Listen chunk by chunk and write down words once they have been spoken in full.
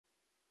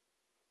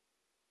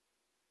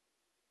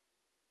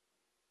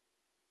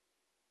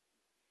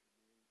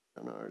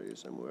ZANARDI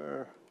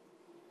somewhere.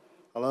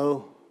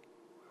 Hello?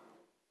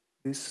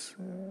 This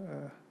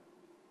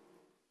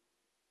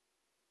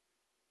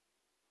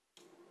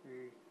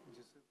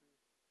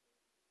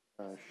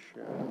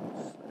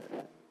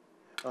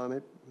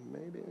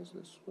maybe is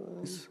this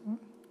one? This one?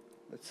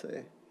 Let's see.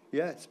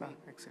 Yeah, it's me.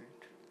 Excellent.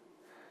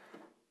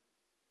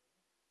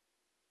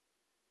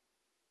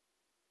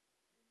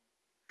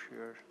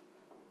 Sure.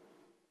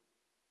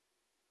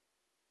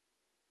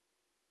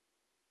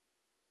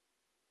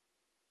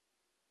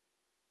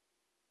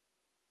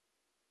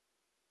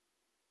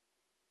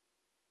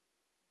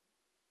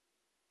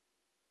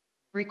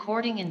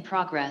 Recording in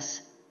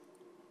progress.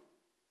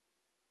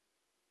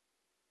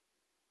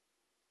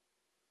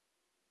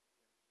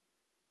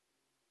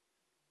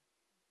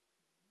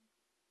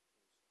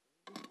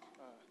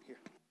 Here.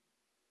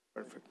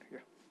 Perfect. Yeah.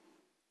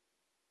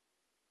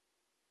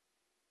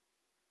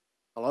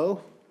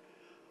 Hello?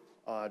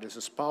 This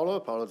is Paolo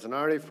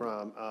ZANARDI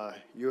from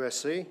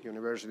USC,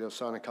 University of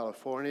Southern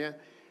California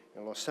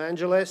in Los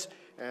Angeles.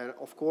 And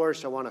of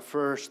course, I want to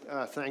first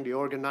thank the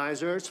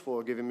organizers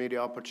for giving me the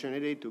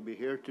opportunity to be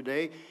here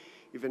today,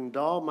 even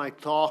though my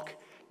talk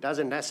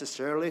doesn't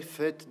necessarily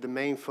fit the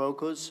main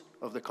focus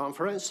of the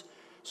conference.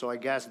 So I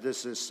guess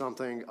this is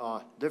something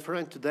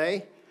different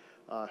today.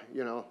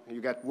 You know,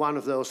 you get one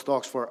of those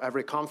talks for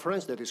every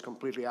conference that is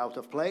completely out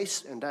of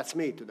place, and that's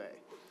me today.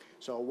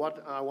 So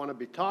what I want to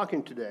be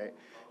talking today,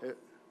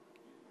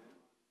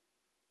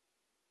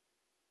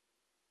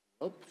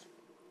 oops.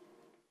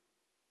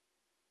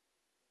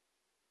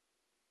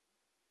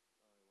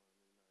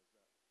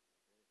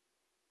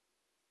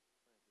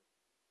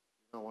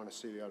 I want to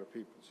see the other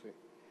people, see.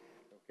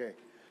 Okay,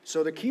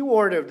 so the key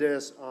word of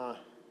this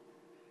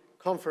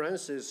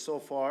conference is so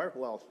far,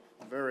 well,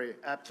 very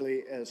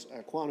aptly is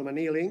quantum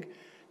annealing.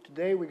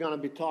 Today we're going to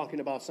be talking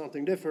about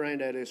something different,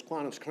 that is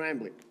quantum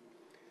scrambling.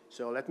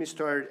 So let me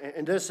start,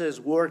 and this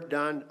is work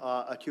done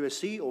at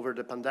USC over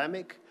the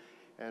pandemic,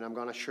 and I'm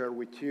going to share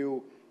with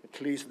you at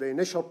least the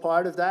initial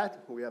part of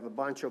that. We have a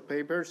bunch of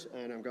papers,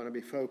 and I'm going to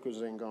be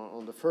focusing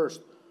on the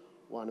first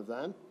one of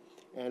them.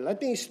 And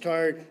let me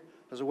start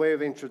as a way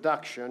of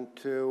introduction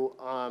to,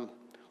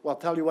 well,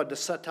 tell you what the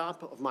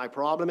setup of my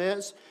problem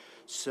is.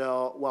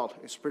 So, well,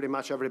 it's pretty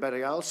much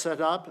everybody else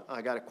set up.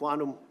 I got a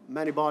quantum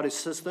many-body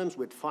systems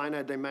with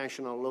finite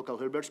dimensional local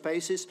Hilbert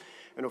spaces.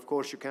 And of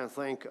course, you can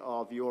think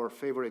of your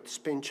favorite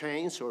spin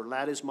chains or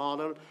lattice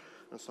model,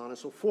 and so on and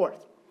so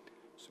forth.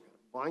 So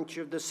a bunch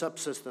of the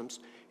subsystems.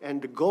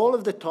 And the goal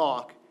of the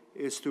talk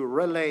is to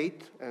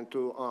relate and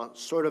to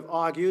sort of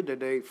argue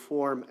that they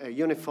form a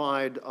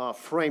unified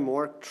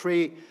framework,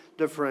 three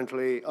different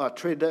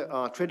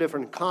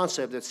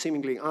concepts that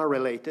seemingly are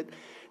related,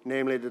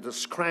 namely the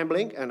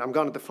scrambling, and I'm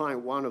going to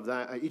define one of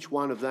them, each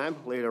one of them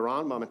later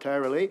on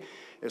momentarily,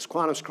 is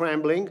quantum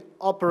scrambling,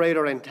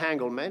 operator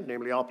entanglement,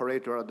 namely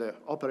operator at the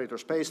operator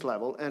space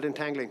level, and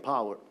entangling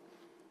power.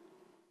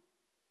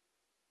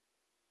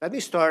 Let me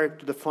start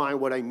to define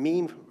what I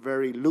mean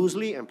very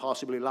loosely and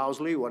possibly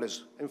loosely, what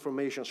is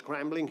information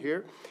scrambling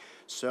here.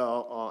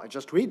 So I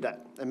just read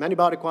that. A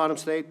many-body quantum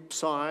state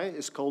psi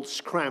is called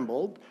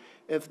scrambled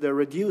if the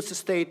reduced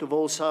state of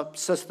all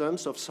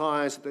subsystems of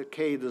size that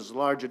k is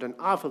larger than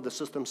half of the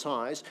system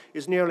size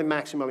is nearly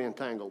maximally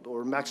entangled,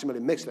 or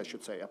maximally mixed, I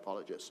should say,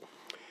 apologies.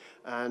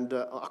 And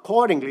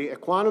accordingly, a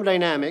quantum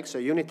dynamics,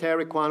 a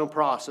unitary quantum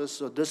process,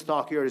 so this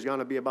talk here is going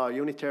to be about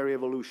unitary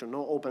evolution,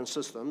 no open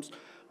systems.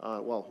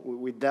 Well,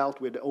 we dealt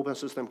with the open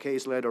system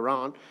case later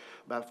on,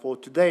 but for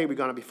today, we're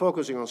going to be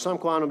focusing on some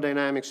quantum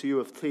dynamics U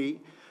of t,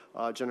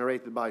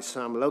 generated by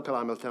some local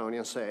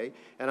Hamiltonian, say,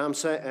 and I'm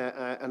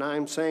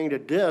saying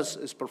that this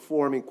is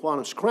performing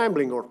quantum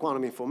scrambling or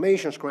quantum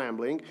information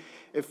scrambling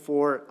if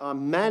for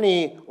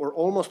many or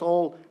almost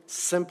all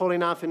simple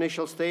enough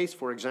initial states,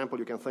 for example,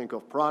 you can think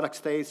of product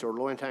states or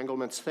low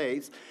entanglement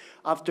states,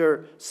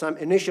 after some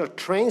initial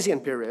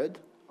transient period,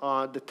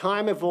 the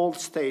time-evolved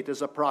state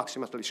is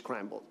approximately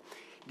scrambled.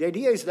 The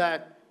idea is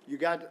that you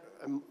got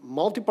a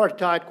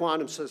multipartite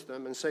quantum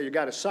system, and say you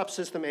got a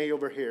subsystem A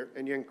over here,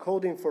 and you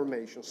encode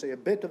information, say a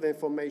bit of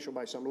information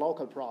by some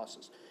local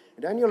process.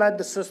 And then you let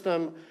the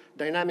system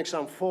dynamics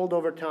unfold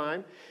over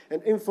time,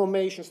 and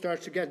information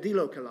starts to get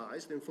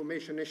delocalized.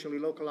 Information initially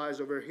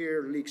localized over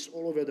here leaks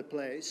all over the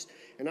place,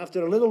 and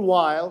after a little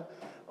while,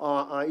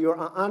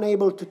 you're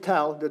unable to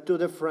tell the two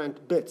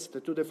different bits, the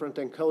two different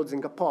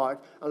encoding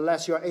apart,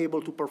 unless you're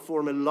able to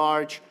perform a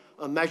large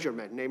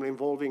measurement, namely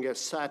involving a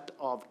set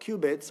of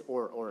qubits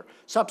or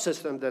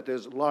subsystem that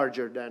is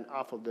larger than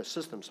half of the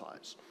system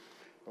size.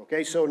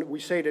 Okay, so we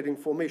say that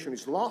information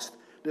is lost.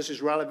 This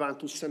is relevant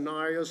to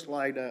scenarios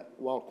like the,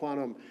 well,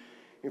 quantum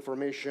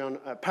information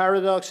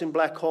paradox in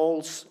black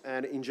holes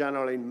and in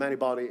general in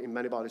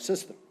many-body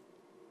system.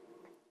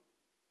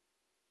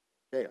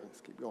 Okay,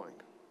 let's keep going.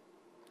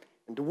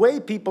 And the way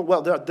people,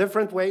 well, there are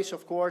different ways,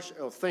 of course,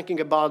 of thinking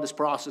about this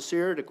process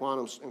here, the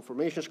quantum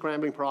information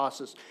scrambling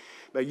process.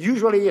 But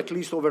usually, at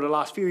least over the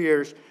last few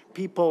years,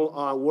 people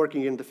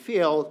working in the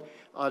field,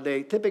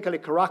 they typically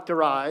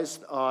characterize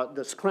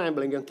the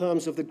scrambling in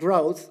terms of the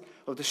growth,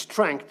 of the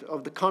strength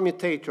of the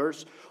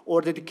commutators,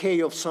 or the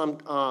decay of some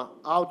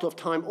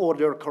out-of-time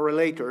order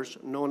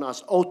correlators known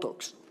as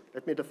OTOCs.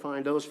 Let me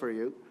define those for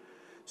you.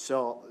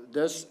 So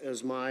this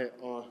is my,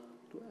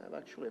 do I have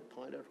actually a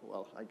pointer?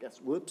 Well, I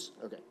guess, whoops.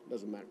 Okay,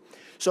 doesn't matter.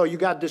 So you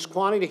got this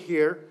quantity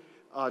here.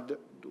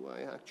 Do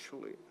I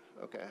actually,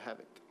 okay, I have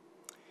it.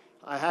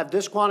 I have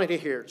this quantity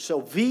here.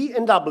 So V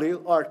and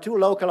W are two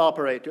local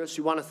operators.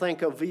 You want to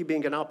think of V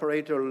being an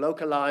operator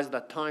localized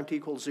at time t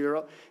equals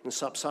 0 in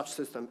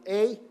subsystem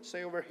A,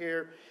 say over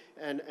here,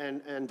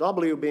 and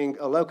W being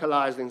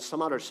localized in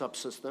some other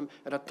subsystem.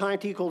 And at time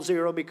t equals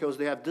 0, because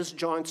they have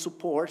disjoint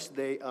supports,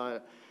 they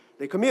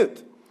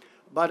commute.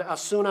 But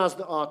as soon as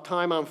the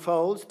time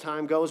unfolds,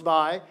 time goes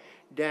by,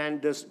 then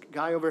this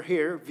guy over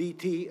here,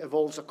 Vt,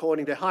 evolves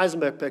according to the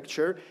Heisenberg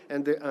picture,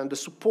 and the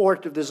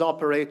support of this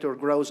operator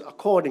grows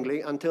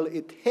accordingly until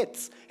it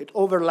hits, it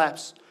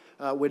overlaps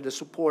with the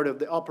support of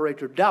the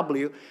operator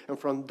W, and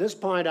from this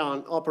point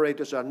on,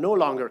 operators are no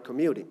longer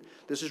commuting.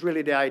 This is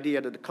really the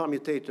idea that the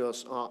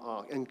commutators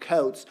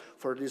encodes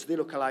for this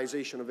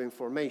delocalization of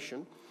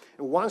information.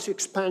 And once you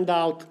expand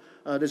out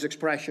this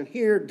expression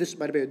here, this,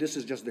 by the way, this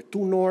is just the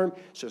 2 norm,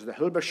 so it's the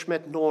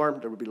Hilbert-Schmidt norm.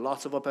 There will be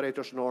lots of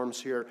operators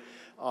norms here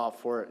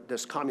for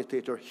this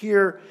commutator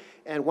here.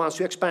 And once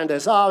you expand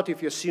this out,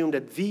 if you assume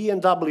that V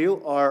and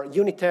W are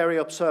unitary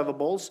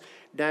observables,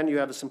 then you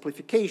have a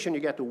simplification. You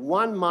get to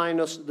 1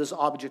 minus this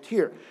object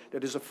here.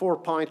 That is a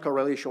 4-point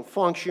correlation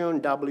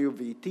function, W,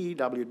 Vt,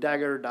 W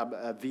dagger,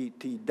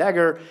 Vt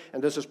dagger.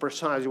 And this is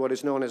precisely what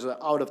is known as an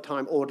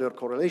out-of-time order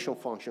correlation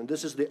function.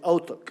 This is the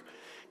OTOC.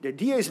 The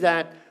idea is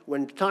that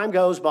when time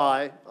goes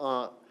by,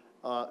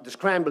 the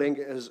scrambling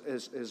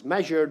is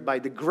measured by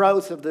the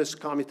growth of this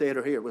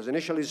commutator here. It was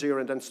initially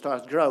 0 and then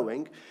starts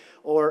growing.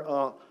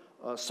 Or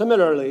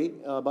similarly,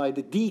 by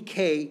the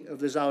decay of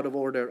this out of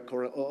order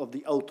of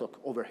the OTOC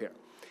over here.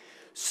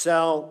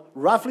 So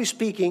roughly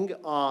speaking,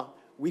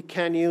 we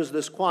can use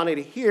this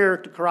quantity here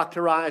to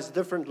characterize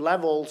different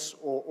levels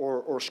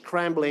or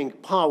scrambling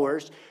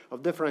powers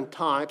of different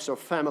types or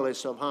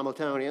families of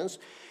Hamiltonians.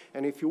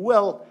 And if you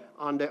will,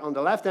 on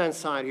the left-hand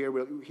side here,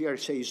 here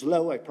it says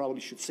low, I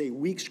probably should say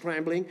weak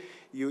scrambling.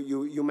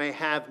 You may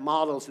have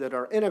models that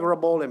are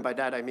integrable, and by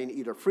that I mean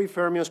either free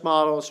fermions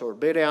models or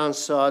beta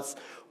ansatz,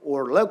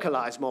 or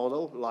localized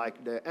model,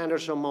 like the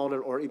Anderson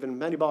model, or even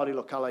many-body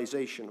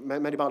localization,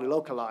 many-body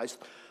localized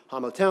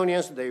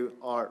Hamiltonians.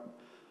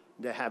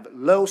 They have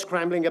low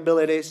scrambling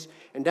abilities,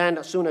 and then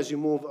as soon as you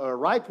move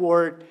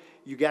rightward,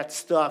 you get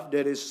stuff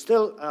that is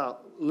still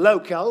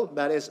local,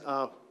 that is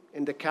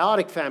in the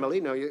chaotic family.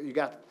 Now you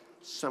got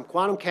some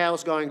quantum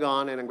chaos going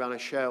on, and I'm going to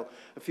show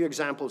a few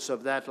examples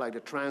of that, like the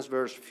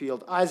transverse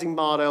field Ising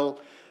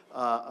model,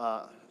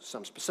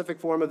 some specific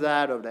form of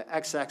that, or the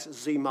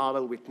XXZ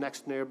model with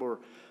next neighbor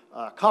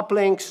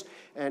couplings.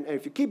 And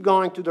if you keep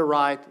going to the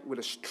right with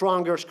a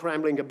stronger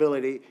scrambling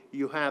ability,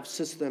 you have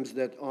systems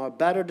that are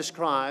better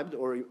described,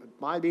 or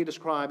might be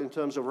described in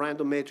terms of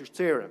random matrix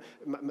theory,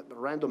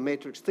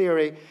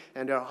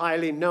 and they're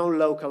highly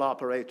non-local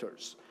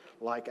operators,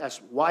 like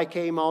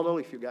SYK model,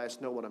 if you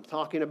guys know what I'm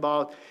talking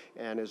about,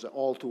 and is an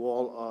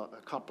all-to-all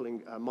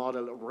coupling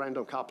model of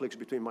random couplings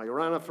between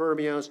Majorana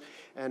fermions,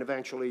 and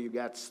eventually you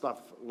get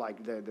stuff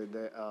like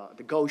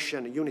the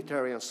Gaussian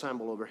unitary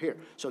ensemble over here.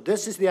 So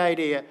this is the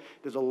idea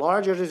that the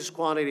larger this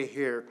quantity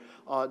here,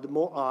 the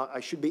more I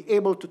should be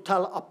able to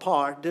tell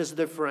apart these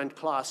different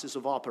classes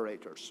of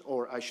operators,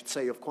 or I should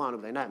say of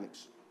quantum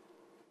dynamics.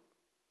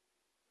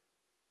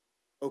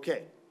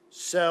 Okay,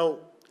 so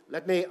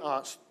let me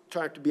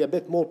try to be a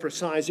bit more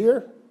precise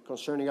here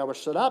concerning our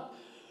setup.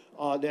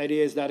 The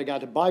idea is that I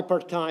got a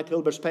bipartite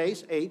Hilbert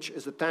space. H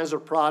is the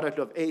tensor product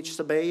of H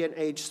sub A and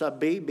H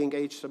sub B, being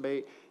H sub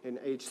A and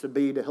H sub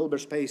B the Hilbert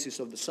spaces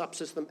of the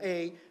subsystem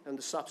A and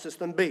the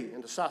subsystem B.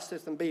 And the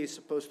subsystem B is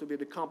supposed to be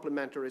the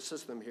complementary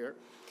system here.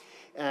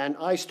 And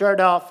I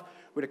start off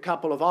with a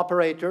couple of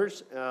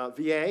operators,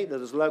 VA that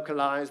is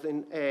localized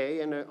in A,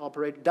 and an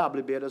operator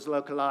WB that is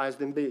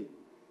localized in B.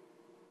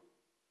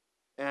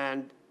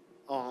 And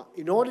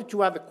in order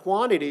to have a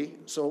quantity,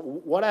 so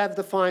what I have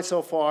defined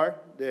so far,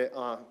 the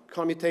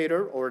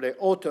commutator or the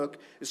OTOC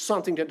is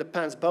something that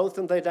depends both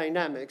on the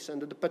dynamics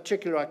and the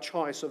particular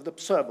choice of the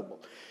observable.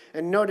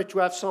 And in order to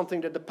have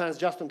something that depends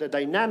just on the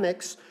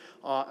dynamics,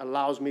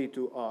 allows me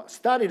to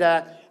study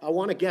that, I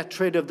want to get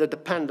rid of the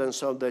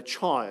dependence of the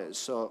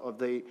choice of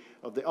the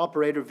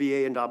operator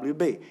VA and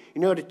WB.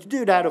 In order to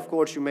do that, of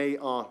course, you may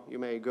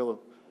go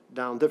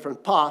down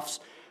different paths.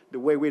 The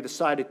way we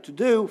decided to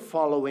do,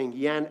 following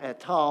Yan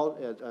et al.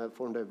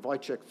 From the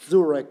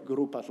Wojciech-Zurek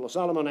group at Los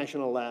Alamos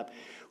National Lab,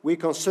 we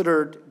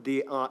considered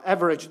the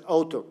average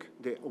OTOC,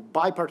 the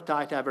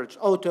bipartite average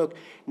OTOC,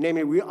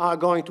 namely we are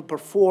going to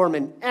perform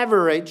an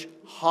average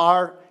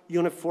Haar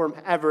uniform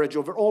average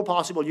over all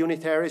possible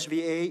unitaries,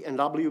 VA and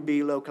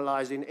WB,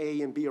 localized in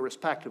A and B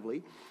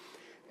respectively.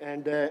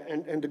 And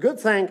the good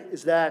thing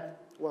is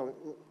that, and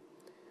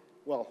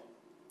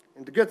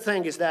the good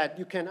thing is that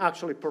you can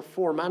actually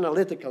perform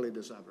analytically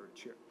this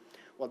average here.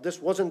 Well,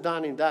 this wasn't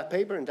done in that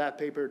paper. In that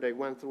paper, they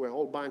went through a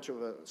whole bunch of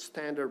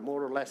standard,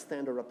 more or less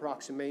standard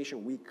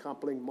approximation, weak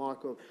coupling,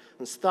 Markov,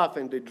 and stuff,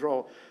 and they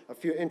draw a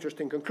few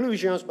interesting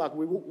conclusions. But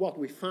what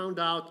we found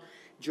out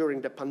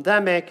during the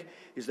pandemic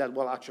is that,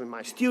 well, actually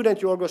my student,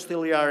 Yorgos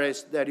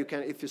Stiliaris, that you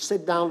can, if you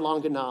sit down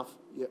long enough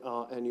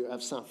and you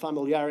have some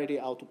familiarity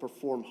how to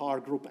perform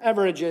hard group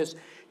averages,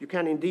 you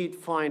can indeed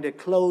find a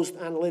closed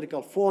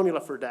analytical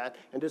formula for that.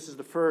 And this is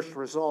the first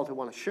result I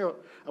want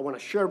to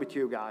share with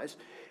you guys.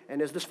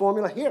 And it's this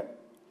formula here.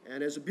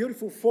 And it's a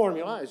beautiful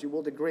formula, as you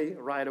would agree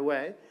right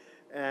away.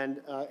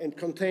 And it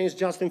contains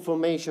just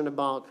information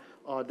about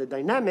the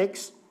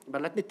dynamics.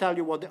 But let me tell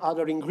you what the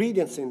other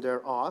ingredients in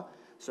there are.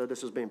 So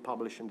this has been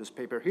published in this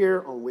paper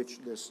here, on which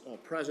this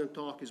present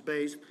talk is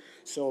based.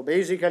 So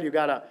basically, you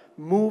got to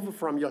move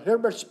from your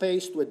Hilbert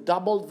space to a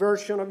doubled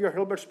version of your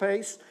Hilbert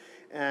space.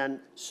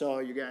 And so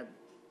you get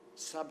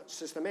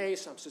subsystem A,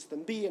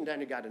 subsystem B, and then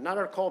you got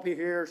another copy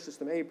here,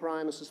 system A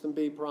prime and system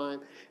B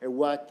prime. And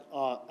what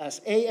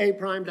as AA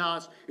prime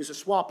does is a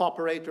swap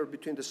operator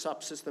between the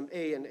subsystem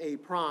A and A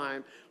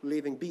prime,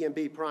 leaving B and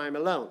B prime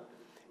alone.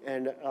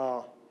 And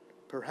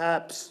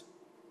perhaps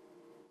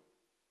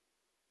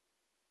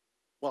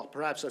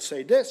I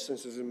say this,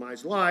 since it's in my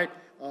slide,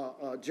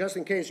 just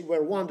in case you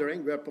were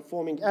wondering, we are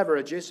performing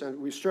averages, and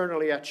we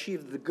certainly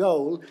achieved the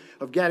goal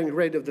of getting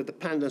rid of the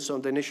dependence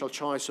on the initial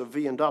choice of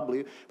V and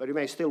W, but you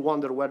may still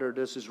wonder whether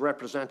this is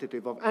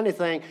representative of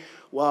anything.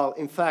 Well,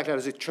 in fact,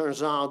 as it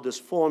turns out, this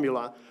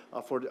formula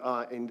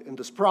in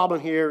this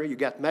problem here, you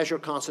get measure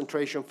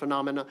concentration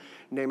phenomena.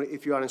 Namely,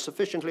 if you are in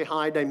sufficiently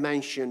high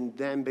dimension,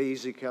 then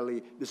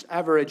basically this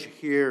average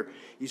here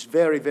is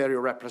very, very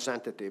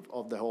representative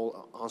of the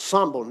whole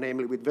ensemble,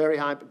 namely with very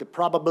high, the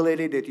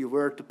probability that you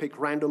were to pick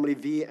randomly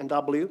V and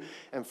W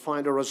and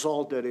find a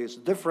result that is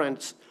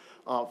different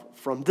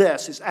from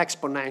this is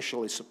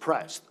exponentially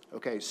suppressed.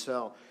 Okay,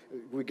 so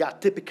we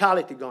got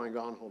typicality going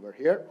on over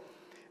here.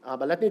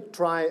 But let me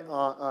try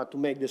to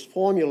make this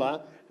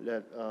formula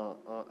that,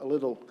 a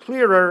little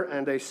clearer,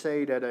 and they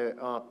say that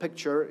a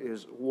picture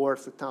is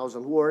worth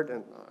 1,000 words,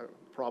 and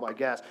probably, I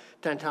guess,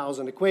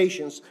 10,000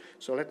 equations.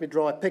 So let me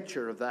draw a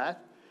picture of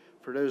that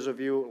for those of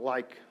you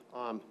like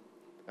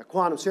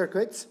quantum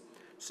circuits.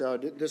 So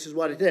this is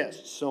what it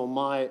is. So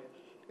my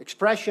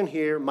expression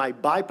here, my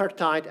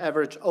bipartite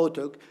average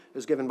OTUG,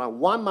 is given by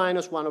 1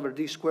 minus 1 over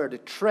d squared, the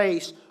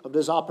trace of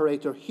this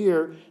operator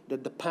here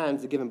that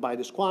depends, given by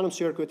this quantum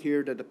circuit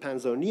here that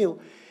depends on u.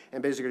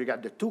 And basically, you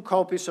got the two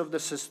copies of the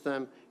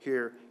system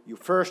here. You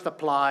first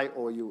apply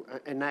or you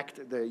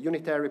enact the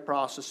unitary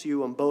process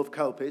U on both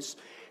copies.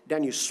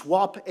 Then you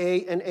swap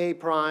A and A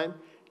prime.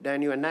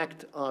 Then you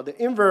enact the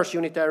inverse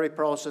unitary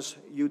process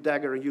U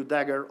dagger and U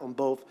dagger on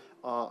both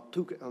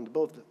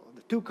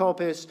the two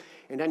copies.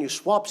 And then you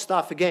swap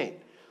stuff again.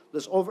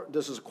 This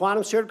is a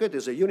quantum circuit.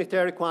 This is a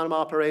unitary quantum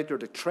operator.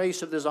 The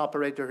trace of this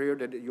operator here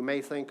that you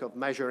may think of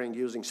measuring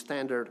using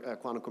standard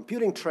quantum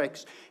computing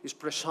tricks is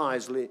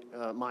precisely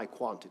my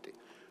quantity.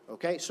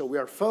 Okay, so we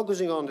are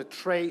focusing on the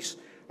trace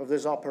of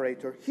this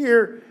operator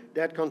here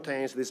that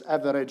contains this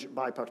average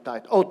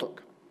bipartite OTUG.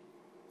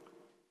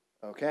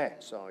 Okay,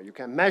 so you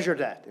can measure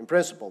that in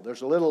principle.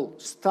 There's a little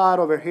star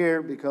over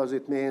here because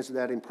it means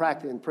that in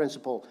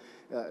principle,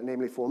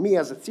 namely for me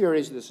as a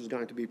theorist, this is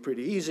going to be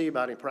pretty easy,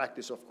 but in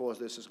practice, of course,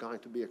 this is going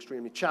to be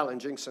extremely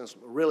challenging since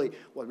really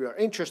what we are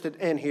interested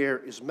in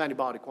here is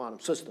many-body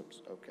quantum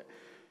systems. Okay.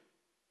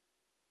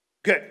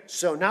 Good.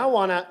 So now I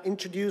want to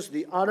introduce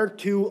the other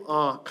two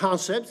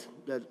concepts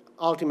that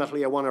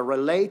ultimately I want to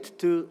relate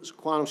to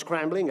quantum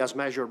scrambling as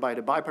measured by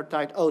the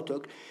bipartite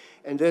OTUG.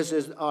 And this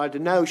are the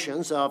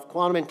notions of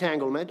quantum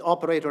entanglement,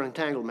 operator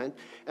entanglement,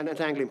 and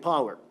entangling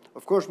power.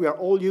 Of course, we are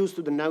all used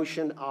to the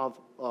notion of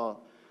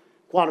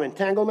quantum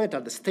entanglement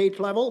at the state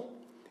level.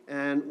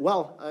 And,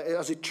 well,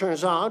 as it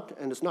turns out,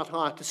 and it's not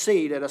hard to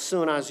see, that as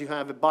soon as you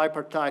have a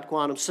bipartite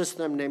quantum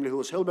system, namely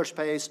whose Hilbert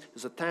space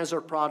is a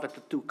tensor product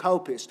of two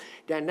copies,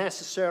 then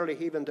necessarily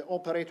even the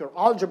operator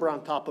algebra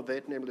on top of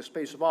it, namely the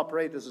space of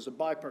operators, is a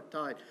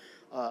bipartite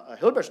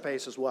Hilbert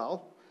space as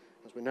well.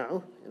 As we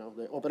know,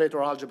 the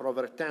operator algebra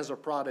over a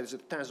tensor product is a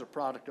tensor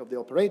product of the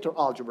operator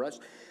algebras.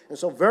 And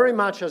so very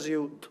much as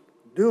you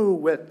do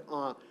with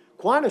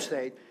quantum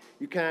state,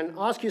 you can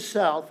ask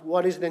yourself,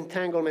 what is the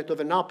entanglement of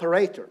an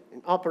operator?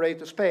 An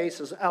operator space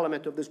is an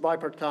element of this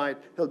bipartite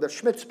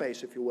Hilbert-Schmidt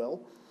space, if you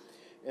will.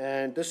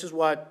 And this is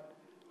what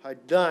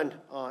I'd done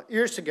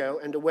years ago.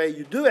 And the way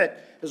you do it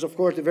is, of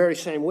course, the very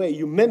same way.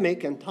 You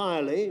mimic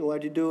entirely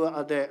what you do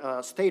at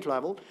the state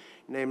level.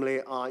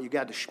 Namely, you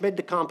got the Schmidt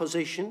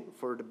decomposition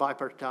for the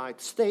bipartite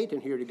state,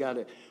 and here you got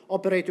an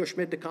operator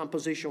Schmidt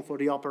decomposition for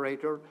the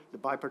operator, the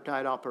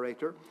bipartite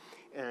operator.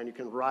 And you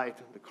can write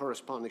the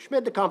corresponding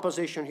Schmidt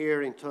decomposition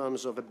here in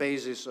terms of a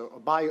basis, a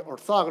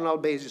bi-orthogonal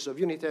basis of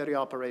unitary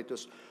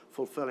operators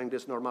fulfilling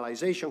these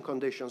normalization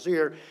conditions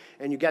here.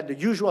 And you get the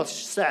usual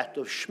set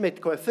of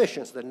Schmidt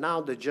coefficients that now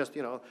they just,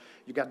 you know,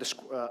 you got this,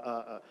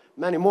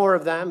 many more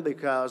of them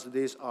because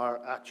these are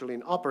actually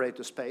in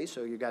operator space.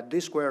 So you got d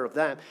square of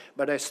them,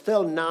 but they're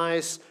still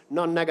nice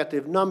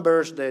non-negative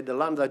numbers. The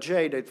lambda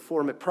j, they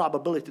form a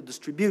probability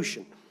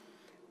distribution.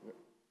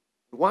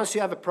 Once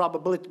you have a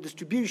probability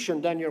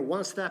distribution, then you're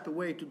one step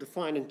away to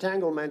define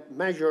entanglement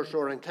measures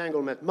or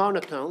entanglement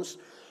monotones,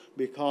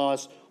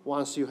 because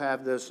once you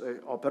have this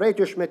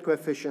operator Schmidt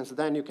coefficients,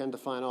 then you can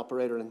define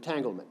operator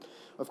entanglement.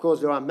 Of course,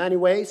 there are many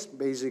ways.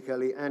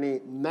 Basically, any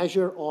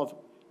measure of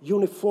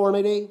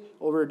uniformity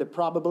over the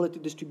probability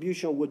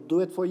distribution would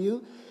do it for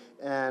you.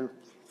 And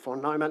for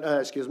Neumann,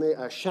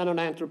 Shannon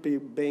entropy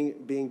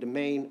being the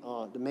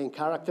main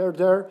character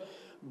there.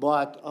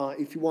 But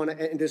if you want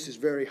to, and this is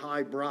very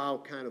highbrow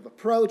kind of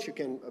approach, you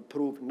can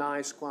prove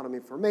nice quantum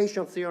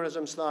information theorems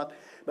and stuff.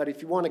 But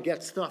if you want to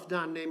get stuff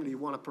done, namely you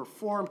want to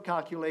perform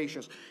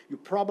calculations, you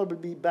probably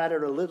be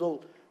better a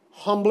little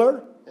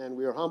humbler, and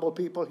we are humble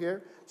people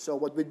here. So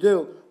what we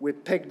do, we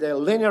pick the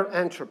linear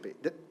entropy.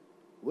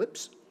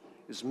 Whoops,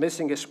 it's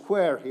missing a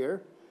square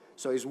here.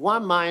 So it's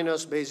 1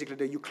 minus basically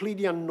the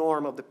Euclidean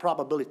norm of the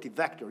probability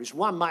vector. It's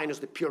 1 minus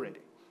the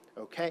purity.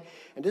 Okay,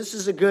 and this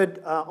is a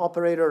good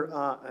operator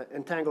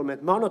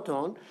entanglement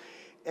monotone.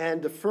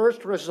 And the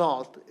first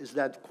result is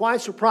that,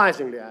 quite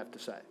surprisingly, I have to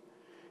say,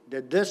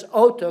 that this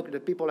OTOC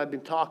that people have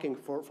been talking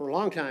for a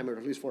long time, or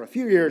at least for a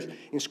few years,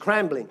 in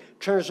Scrambling,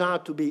 turns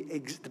out to be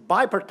the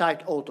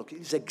bipartite OTOC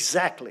is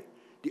exactly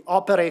the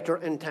operator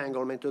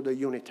entanglement of the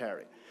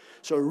unitary.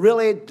 So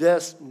really,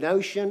 this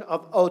notion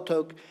of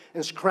OTOC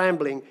and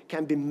Scrambling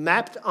can be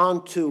mapped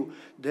onto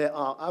the,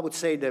 I would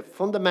say, the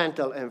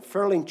fundamental and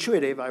fairly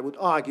intuitive, I would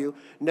argue,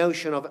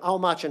 notion of how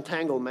much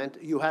entanglement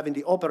you have in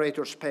the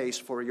operator space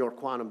for your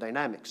quantum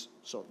dynamics.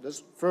 So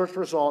this first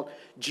result,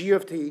 G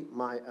of T,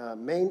 my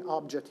main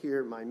object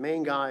here, my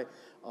main guy,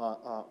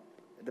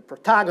 the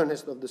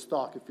protagonist of this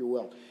talk, if you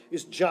will,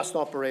 is just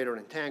operator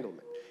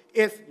entanglement.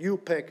 If you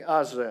pick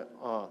as a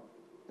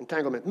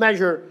entanglement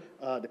measure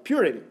the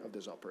purity of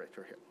this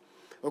operator here.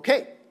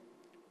 Okay,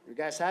 you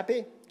guys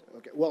happy?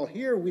 Okay. Well,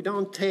 here we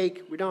don't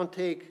take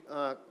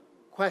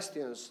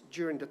questions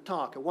during the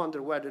talk. I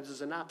wonder whether this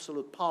is an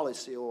absolute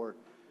policy or.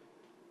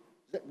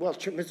 Well,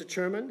 Mr.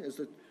 Chairman, is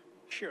it?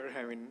 Sure.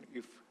 I mean,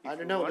 if I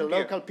don't know. The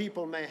local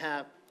people may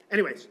have.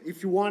 Anyways,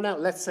 if you wanna,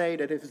 let's say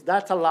that if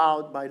that's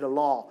allowed by the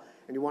law,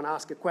 and you want to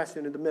ask a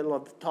question in the middle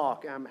of the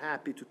talk, I'm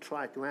happy to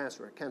try to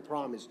answer. I can't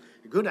promise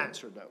a good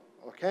answer though.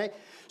 Okay,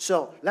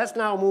 so let's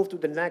now move to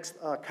the next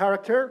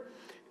character.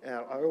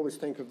 I always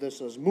think of this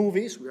as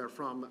movies. We are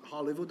from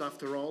Hollywood,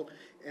 after all.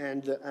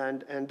 And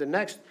the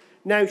next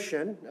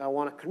notion I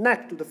want to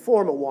connect to the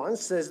former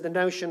ones is the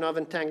notion of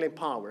entangling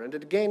power. And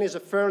it, again, is a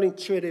fairly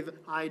intuitive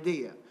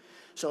idea.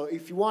 So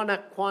if you want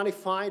to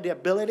quantify the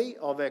ability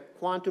of a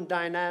quantum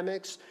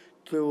dynamics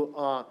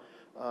to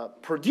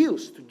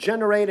produce, to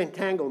generate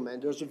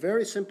entanglement, there's a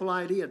very simple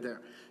idea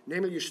there.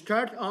 Namely, you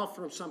start off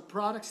from some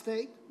product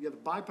state. You have a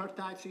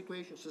bipartite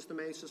situation, system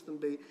A, system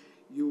B.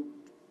 You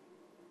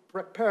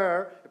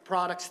prepare a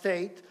product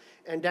state,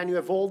 and then you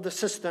evolve the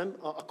system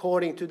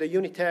according to the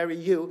unitary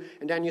U,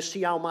 and then you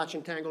see how much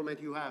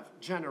entanglement you have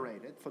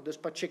generated for this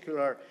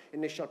particular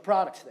initial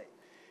product state.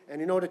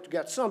 And in order to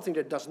get something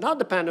that does not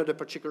depend on the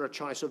particular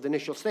choice of the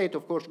initial state,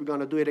 of course, we're going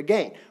to do it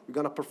again. We're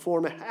going to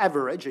perform an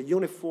average, a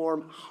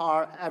uniform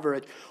hard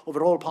average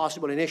over all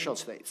possible initial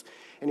states.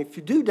 And if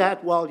you do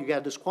that, well, you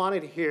get this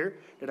quantity here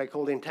that I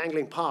call the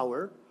entangling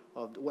power.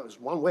 Well, it's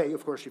one way,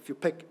 of course. If you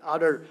pick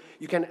other,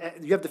 you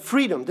have the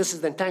freedom. This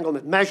is the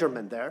entanglement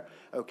measurement there,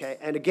 okay?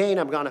 And again,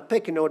 I'm going to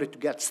pick, in order to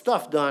get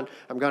stuff done,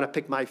 I'm going to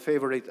pick my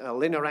favorite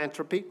linear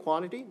entropy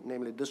quantity,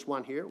 namely this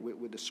one here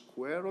with the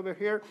square over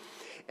here.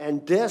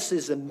 And this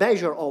is a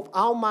measure of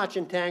how much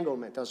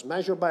entanglement, as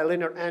measured by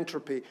linear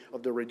entropy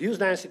of the reduced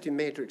density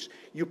matrix,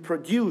 you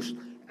produce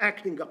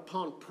acting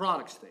upon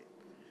product state.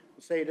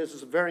 We'll say this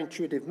is a very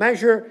intuitive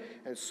measure,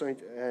 and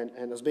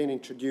has been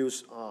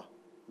introduced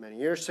many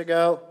years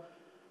ago,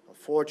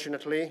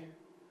 unfortunately,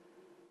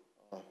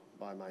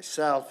 by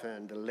myself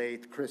and the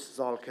late Chris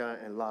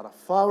Zolka and Lara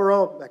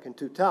Favreau back in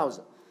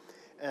 2000.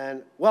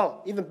 And,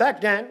 well, even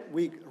back then,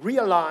 we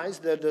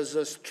realized that there's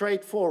a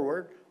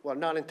straightforward, well,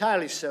 not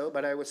entirely so,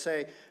 but I would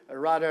say a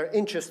rather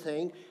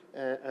interesting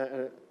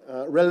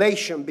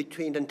relation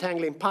between the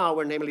entangling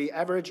power, namely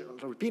average,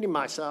 repeating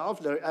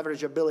myself, the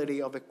average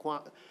ability of a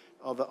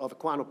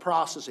quantum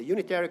process, a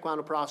unitary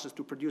quantum process,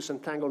 to produce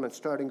entanglement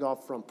starting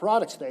off from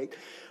product state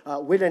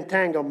with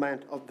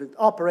entanglement of the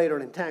operator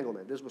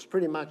entanglement. This was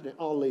pretty much the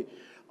only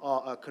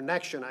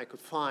connection I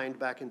could find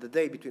back in the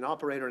day between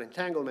operator and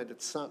entanglement.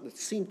 That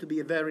seemed to be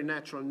a very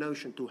natural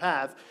notion to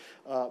have,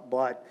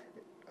 but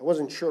I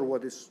wasn't sure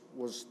what this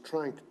was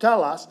trying to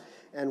tell us.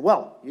 And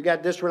well, you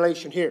got this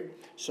relation here.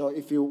 So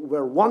if you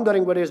were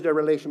wondering what is the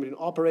relation between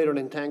operator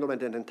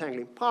entanglement and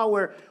entangling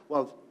power,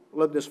 well,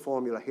 look this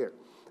formula here.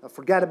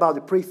 Forget about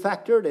the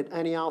prefactor that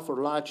anyhow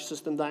for large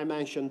system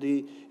dimension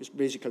D is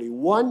basically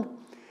 1.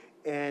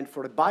 And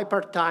for a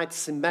bipartite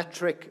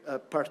symmetric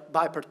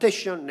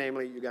bipartition,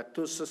 namely you got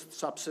two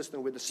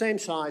subsystems with the same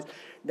size,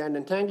 then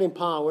entangling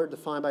power,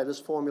 defined by this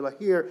formula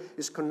here,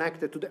 is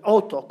connected to the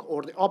OTOC,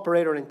 or the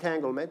operator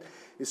entanglement,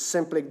 is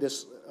simply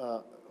this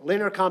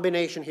linear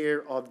combination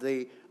here of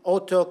the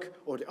OTOC,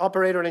 or the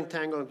operator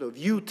entanglement of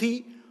UT,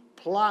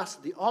 plus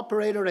the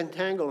operator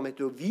entanglement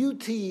of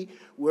UT,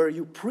 where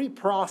you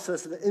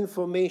pre-process the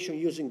information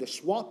using the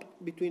swap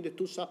between the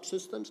two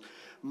subsystems,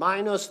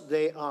 minus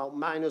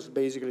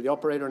basically the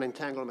operator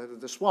entanglement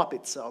of the swap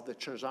itself that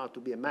turns out to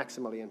be a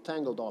maximally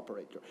entangled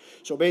operator.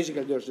 So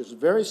basically there's this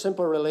very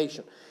simple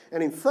relation.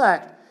 And in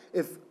fact,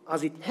 if,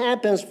 as it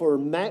happens for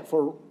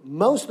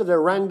most of the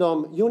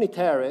random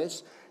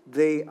unitaries,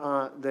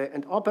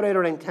 an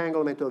operator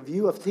entanglement of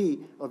U of t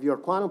of your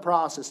quantum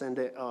process and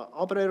the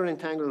operator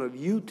entanglement of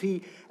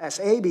UT as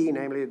AB,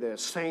 namely the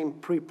same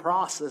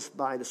pre-processed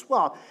by the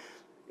swap,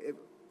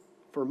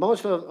 for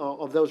most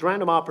of those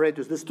random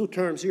operators, these two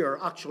terms here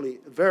are actually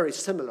very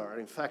similar,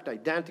 in fact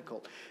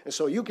identical. And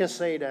so you can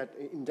say that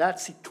in that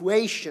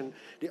situation,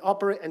 the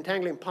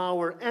entangling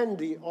power and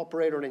the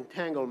operator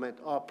entanglement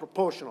are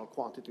proportional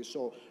quantities.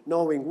 So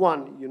knowing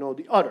one, you know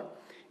the other.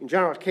 In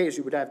general case,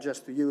 you would have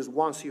just to use,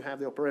 once you have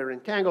the operator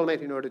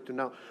entanglement, in order to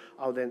know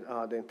how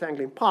the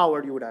entangling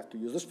power, you would have to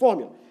use this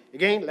formula.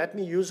 Again, let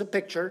me use a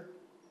picture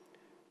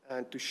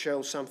and to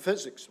show some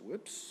physics.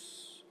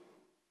 Whoops.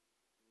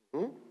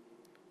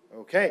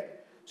 Okay,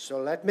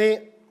 so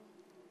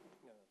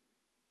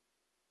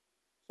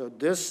so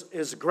this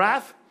is a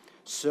graph.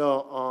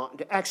 So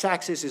the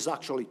x-axis is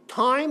actually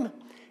time,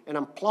 and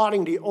I'm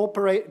plotting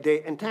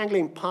the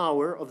entangling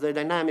power of the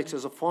dynamics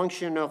as a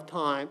function of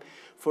time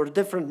for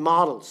different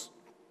models.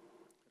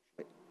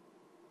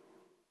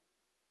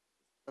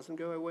 Doesn't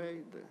go away.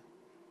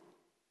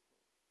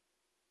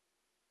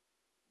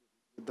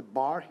 The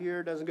bar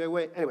here doesn't go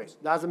away. Anyways,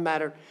 doesn't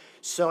matter.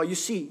 So you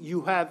see,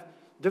 you have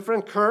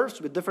different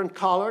curves with different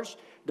colors.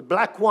 The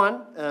black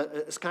one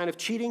is kind of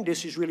cheating.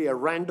 This is really a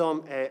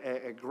random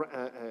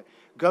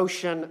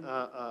Gaussian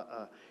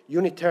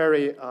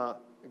unitary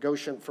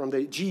Gaussian from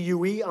the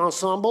GUE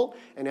ensemble,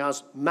 and it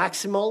has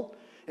maximal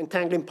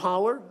entangling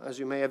power, as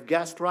you may have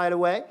guessed right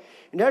away.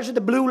 And there's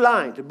the blue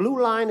line. The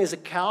blue line is a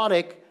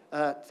chaotic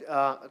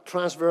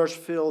transverse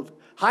field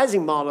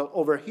Ising model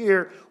over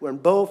here, when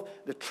both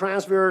the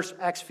transverse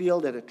X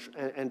field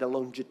and the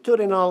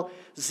longitudinal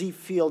Z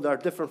field are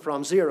different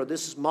from 0.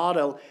 This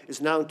model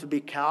is known to be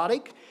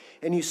chaotic.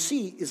 And you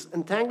see is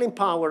entangling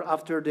power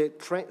after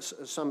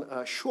some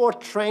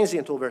short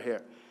transient over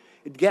here.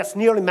 It gets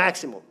nearly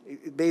maximal.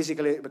 It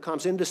basically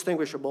becomes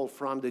indistinguishable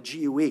from the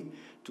GUE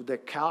to the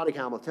chaotic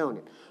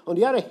Hamiltonian. On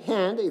the other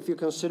hand, if you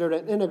consider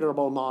an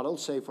integrable model,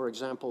 say, for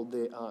example,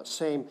 the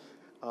same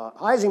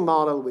Ising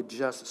model with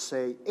just,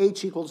 say,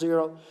 H equals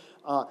 0,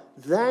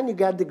 then you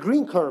get the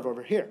green curve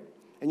over here.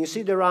 And you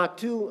see there are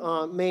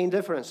two main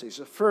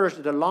differences.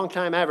 First, the long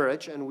time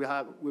average, and we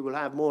will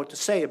have more to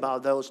say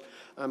about those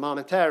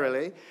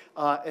momentarily,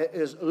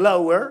 is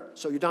lower,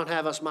 so you don't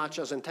have as much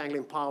as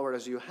entangling power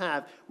as you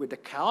have with the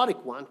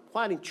chaotic one,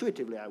 quite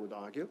intuitively, I would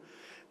argue.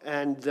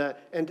 And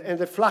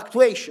the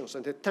fluctuations,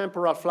 and the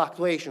temporal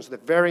fluctuations, the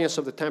variance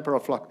of the temporal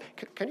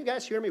fluctuations. Can you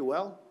guys hear me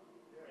well?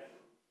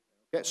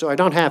 Okay, so I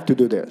don't have to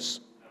do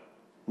this.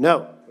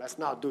 No, let's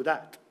not do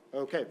that.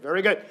 Okay,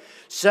 very good.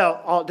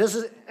 So this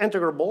is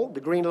integrable. The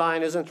green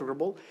line is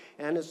integrable,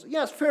 and it's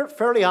yes,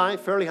 fairly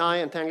high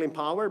entangling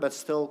power, but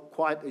still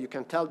quite. You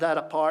can tell that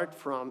apart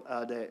from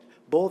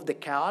both the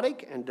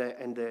chaotic and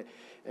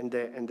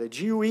the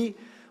GUE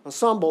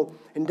ensemble.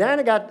 And then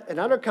I got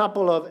another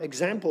couple of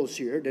examples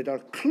here that are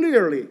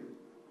clearly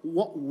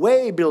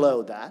way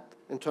below that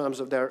in terms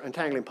of their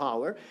entangling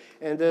power.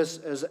 And this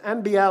is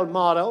MBL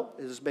model.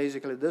 This is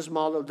basically this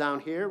model down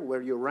here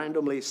where you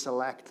randomly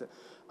select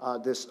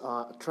this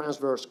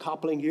transverse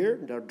coupling here.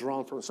 They're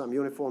drawn from some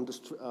uniform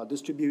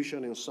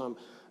distribution in some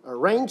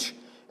range.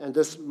 And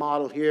this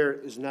model here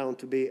is known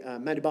to be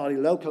many-body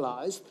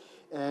localized.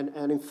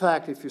 And in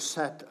fact, if you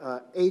set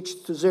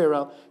H to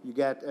 0, you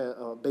get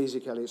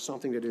basically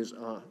something that is,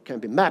 can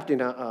be mapped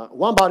in a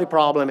one-body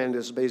problem, and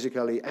is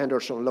basically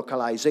Anderson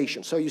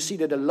localization. So you see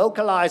that the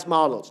localized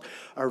models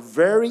are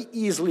very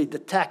easily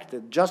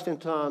detected just in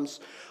terms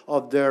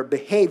of their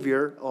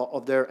behavior,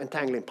 of their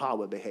entangling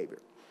power behavior.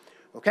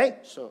 Okay,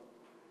 so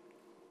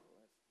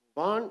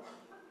on.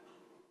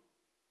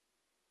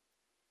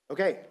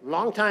 Okay,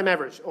 long time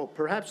average. Oh,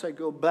 perhaps I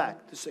go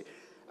back to say,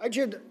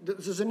 actually,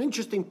 this is an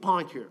interesting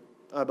point here,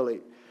 I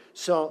believe.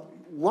 So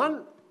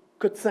one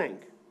could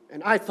think,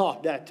 and I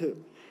thought that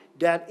too,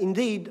 that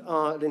indeed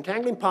the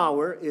entangling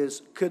power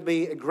could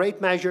be a great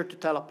measure to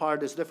tell apart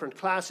these different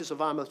classes of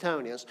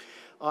Hamiltonians,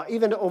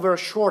 even over a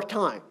short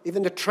time,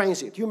 even the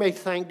transient. You may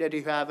think that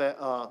you have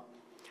a,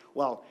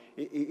 well,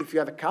 If you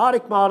have a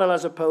chaotic model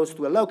as opposed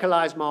to a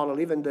localized model,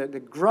 even the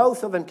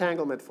growth of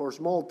entanglement for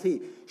small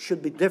t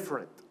should be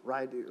different,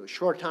 right?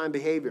 Short time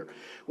behavior.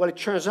 Well, it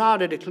turns out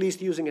that at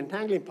least using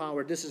entangling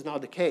power, this is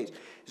not the case.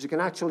 As you can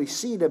actually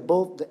see that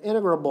both the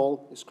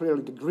integrable, is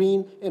clearly the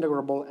green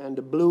integrable, and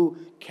the blue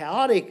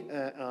chaotic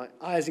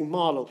Ising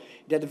model,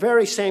 they're the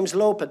very same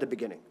slope at the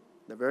beginning.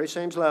 The very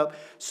same slope.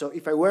 So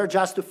if I were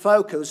just to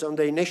focus on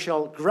the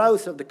initial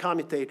growth of the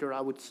commutator, I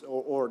would,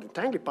 or the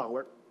entangling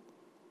power,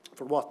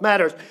 for what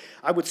matters,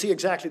 I would see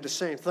exactly the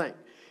same thing.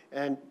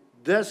 And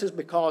this is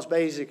because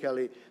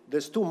basically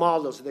these two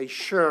models, they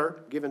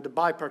share, given the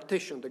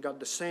bipartition, they got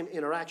the same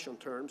interaction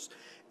terms.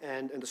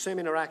 And in the same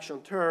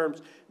interaction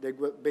terms, they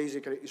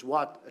basically is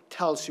what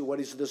tells you what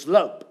is the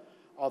slope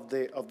of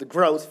the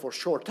growth for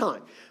short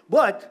time.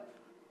 But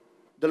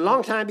the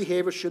long time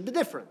behavior should be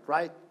different,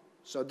 right?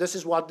 So this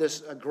is what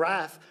this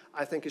graph,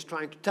 I think, is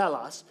trying to tell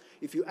us.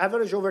 If you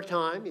average over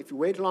time, if you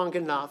wait long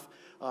enough,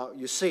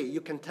 you see,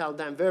 you can tell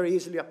them very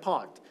easily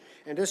apart.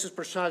 And this is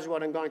precisely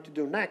what I'm going to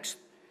do next,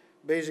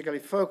 basically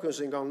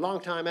focusing on long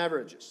time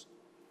averages.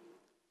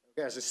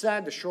 Okay, as I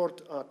said, the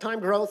short time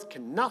growth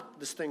cannot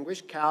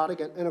distinguish chaotic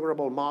and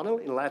integrable model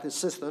in lattice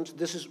systems.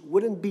 This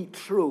wouldn't be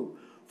true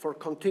for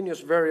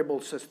continuous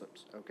variable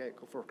systems, okay?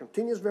 For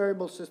continuous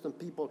variable system,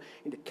 people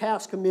in the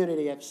chaos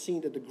community have seen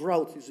that the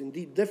growth is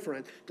indeed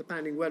different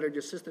depending whether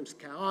your system is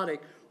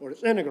chaotic or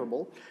it's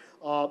integrable.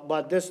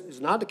 But this is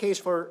not the case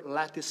for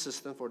lattice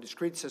systems, for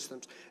discrete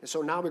systems. And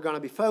so now we're going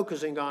to be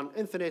focusing on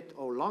infinite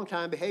or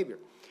long-time behavior.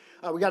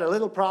 We got a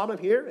little problem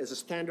here. It's a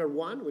standard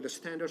one with a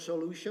standard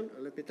solution.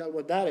 Let me tell you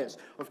what that is.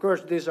 Of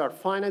course, these are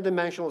finite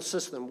dimensional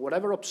systems.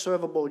 Whatever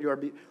observable you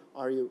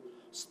are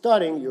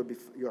studying,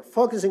 you're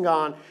focusing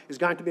on is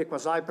going to be a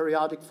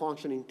quasi-periodic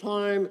function in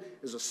time,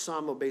 is a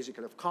sum of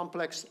basically of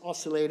complex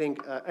oscillating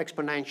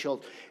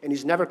exponentials, and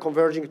is never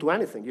converging to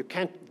anything. You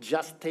can't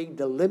just take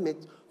the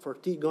limit for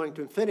t going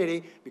to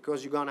infinity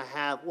because you're going to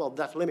have, well,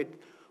 that limit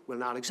will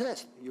not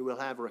exist. You will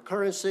have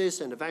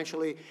recurrences, and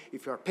eventually,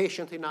 if you are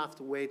patient enough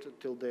to wait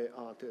until the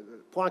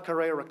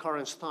Poincaré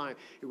recurrence time,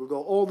 it will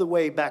go all the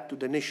way back to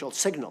the initial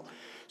signal.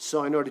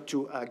 So in order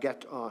to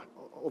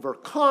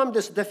overcome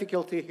this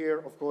difficulty here,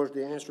 of course,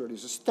 the answer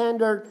is a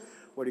standard.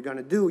 What you're going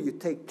to do, you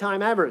take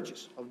time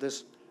averages of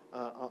this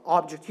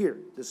object here.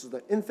 This is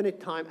the infinite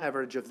time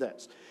average of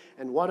this.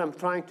 And what I'm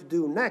trying to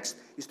do next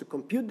is to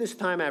compute this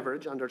time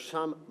average under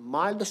some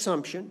mild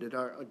assumption that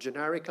are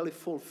generically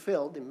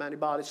fulfilled in many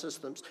body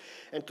systems,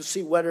 and to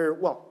see whether,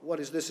 well, what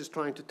is this is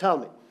trying to tell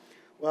me?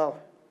 Well,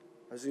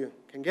 as you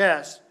can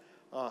guess,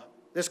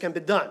 this can be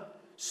done.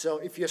 So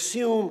if you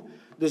assume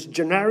this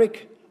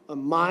generic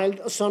mild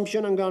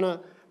assumption I'm going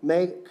to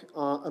make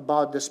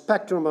about the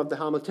spectrum of the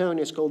Hamiltonian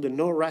is called the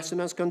no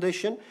resonance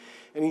condition.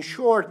 And in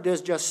short,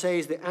 this just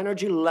says the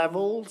energy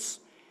levels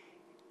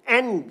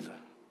and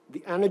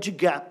the energy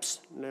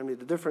gaps, namely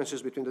the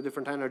differences between the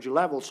different energy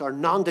levels, are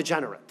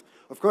non-degenerate.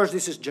 Of course,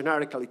 this is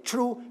generically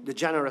true.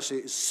 Degeneracy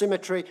is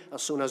symmetry.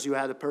 As soon as you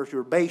add a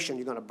perturbation,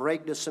 you're going to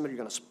break this symmetry.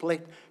 You're going to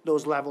split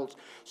those levels.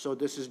 So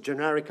this is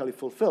generically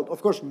fulfilled.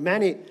 Of course,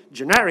 many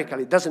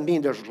generically doesn't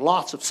mean there's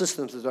lots of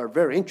systems that are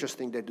very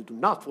interesting that do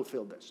not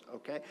fulfill this,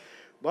 okay?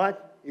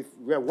 But if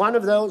we have one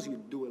of those,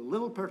 you do a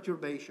little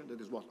perturbation. That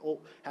is what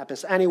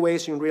happens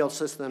anyways in real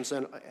systems,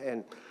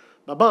 and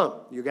ba-bum,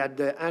 you get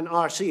the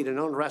NRC, the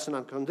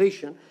non-resonant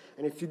condition.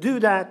 And if you do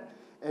that,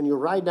 and you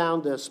write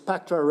down the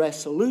spectral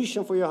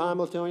resolution for your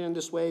Hamiltonian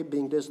this way,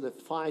 being this the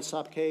phi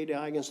sub k, the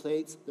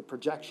eigenstates, the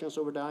projections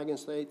over the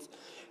eigenstates,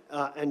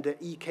 and the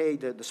EK,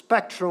 the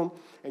spectrum,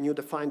 and you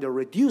define the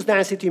reduced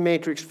density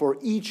matrix for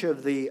each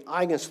of the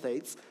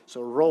eigenstates.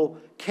 So rho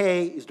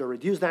k is the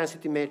reduced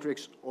density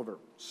matrix over,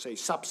 say,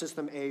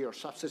 subsystem A or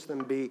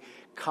subsystem B.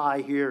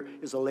 Chi here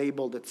is a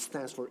label that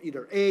stands for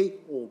either A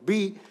or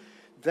B.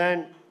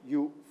 Then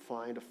you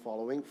find the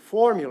following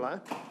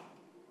formula.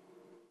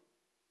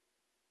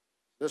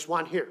 This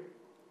one here.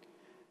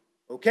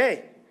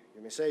 Okay,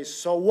 you may say,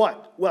 so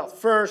what? Well,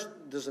 first,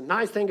 there's a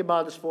nice thing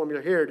about this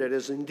formula here that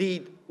is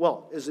indeed,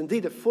 well, is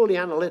indeed a fully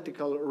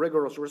analytical,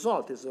 rigorous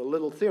result. It's a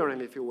little theorem,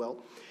 if you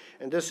will.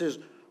 And this is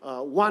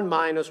 1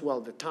 minus,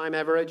 well, the time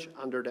average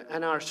under the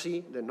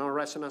NRC, the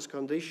non-resonance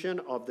condition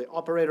of the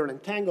operator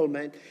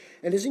entanglement.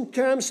 And it's in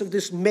terms of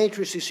this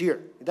matrices here.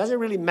 It doesn't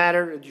really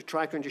matter that you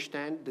try to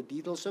understand the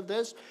details of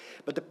this.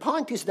 But the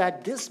point is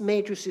that these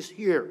matrices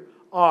here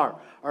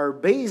are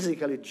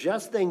basically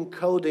just the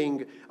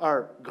encoding,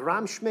 are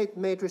Gram-Schmidt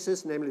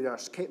matrices, namely they are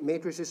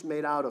matrices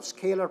made out of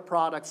scalar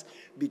products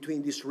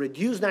between these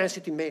reduced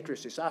density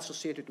matrices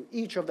associated to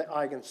each of the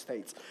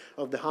eigenstates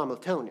of the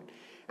Hamiltonian.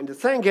 And the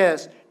thing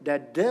is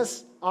that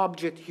this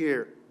object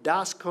here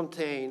does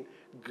contain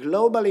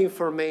global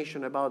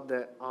information about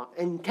the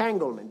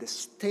entanglement, the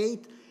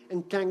state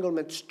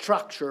entanglement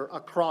structure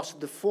across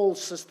the full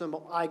system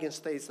of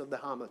eigenstates of the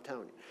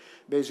Hamiltonian.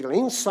 Basically,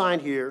 inside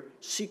here,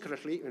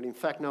 secretly, and in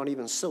fact not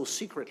even so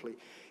secretly,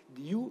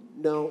 you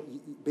know,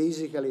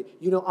 basically,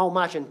 you know how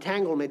much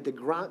entanglement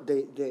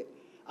the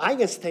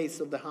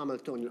eigenstates of the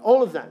Hamiltonian,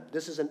 all of them,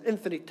 this is an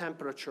infinite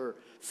temperature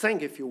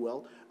thing, if you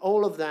will,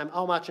 all of them,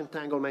 how much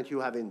entanglement you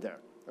have in there,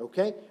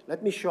 okay?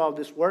 Let me show how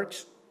this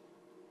works.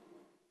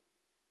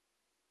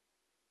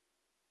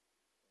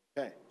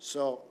 Okay,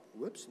 so,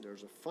 whoops,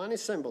 there's a funny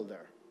symbol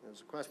there.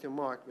 There's a question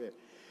mark there.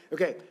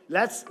 Okay,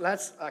 let's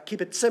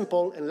keep it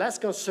simple, and let's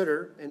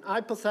consider an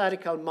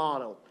hypothetical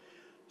model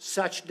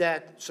such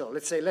that, so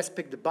let's say, let's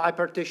pick the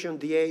bipartition,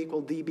 dA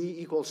equal dB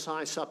equal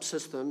psi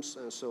subsystems,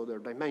 and so their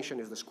dimension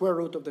is the square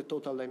root of the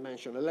total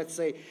dimension. And let's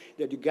say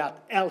that you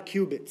got L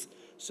qubits,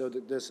 so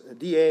that this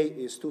dA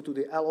is 2 to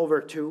the L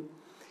over 2.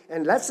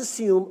 And let's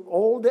assume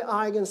all the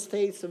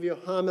eigenstates of your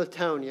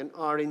Hamiltonian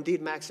are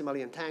indeed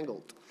maximally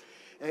entangled.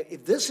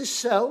 If this is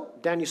so,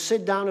 then you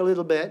sit down a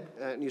little bit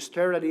and you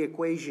stare at the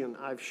equation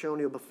I've shown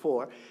you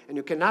before, and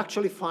you can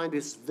actually find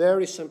this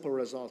very simple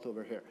result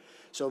over here.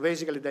 So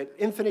basically, the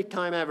infinite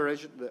time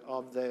average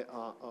of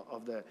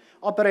the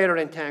operator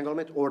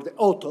entanglement, or the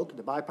OTOC,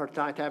 the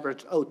bipartite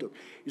average OTOC,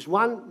 is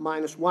 1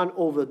 minus 1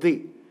 over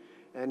D.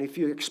 And if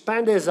you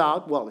expand this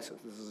out, well, this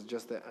is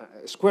just a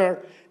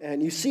square,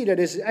 and you see that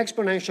it's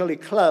exponentially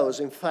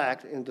close, in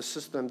fact, in the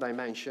system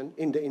dimension,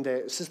 in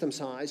the system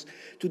size,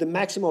 to the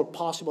maximal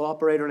possible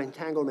operator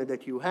entanglement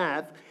that you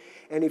have.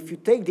 And if you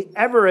take the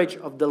average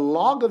of the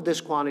log of this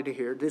quantity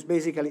here, this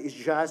basically is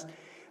just,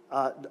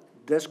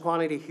 this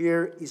quantity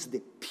here is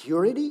the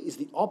purity, is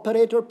the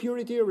operator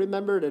purity.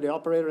 Remember that the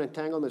operator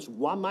entanglement is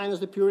 1 minus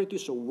the purity,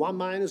 so 1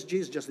 minus G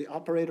is just the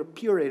operator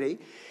purity.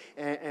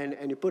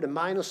 And you put a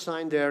minus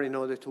sign there in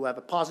order to have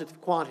a positive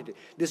quantity.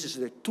 This is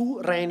the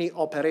 2 Rényi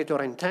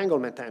operator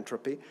entanglement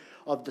entropy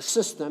of the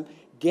system.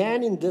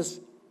 Then in this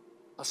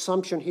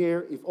assumption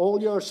here, if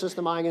all your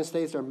system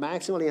eigenstates are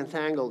maximally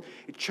entangled,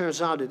 it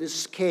turns out that this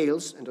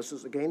scales, and this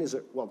is again,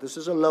 this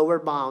is a lower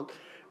bound,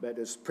 but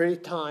it's pretty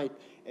tight,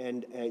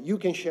 and you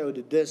can show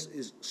that this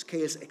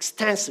scales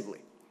extensively,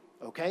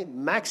 okay?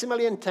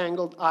 Maximally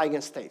entangled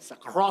eigenstates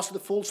across the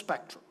full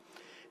spectrum.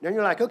 Then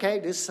you're like, okay,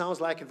 this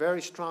sounds like a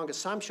very strong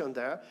assumption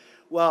there.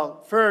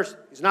 Well, first,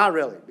 it's not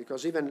really,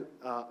 because even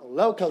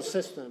local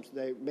systems,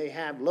 they may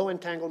have low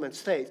entanglement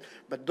states,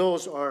 but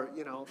those are,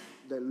 you know,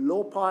 the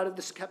low part of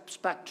the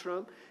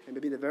spectrum, and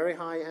maybe the very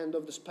high end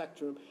of the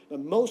spectrum. But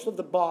most of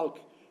the bulk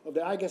of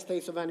the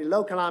eigenstates of any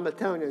local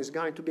Hamiltonian is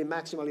going to be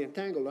maximally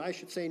entangled, or I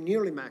should say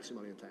nearly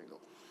maximally entangled,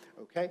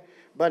 okay?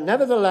 But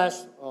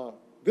nevertheless,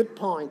 good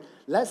point.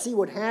 Let's see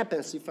what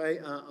happens if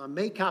I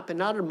make up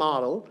another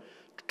model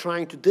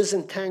trying to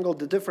disentangle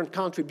the different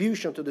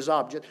contribution to this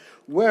object,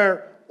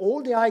 where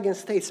all the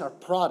eigenstates are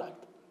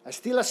product. I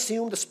still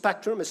assume the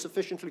spectrum is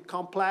sufficiently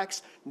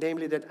complex,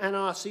 namely that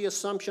NRC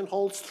assumption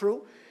holds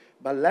true,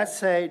 but let's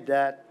say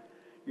that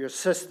your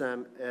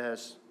system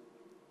is,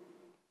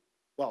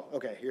 well,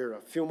 okay, here are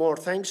a few more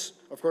things.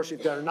 Of course,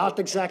 if they're not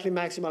exactly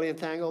maximally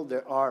entangled,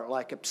 they are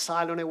like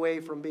epsilon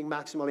away from being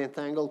maximally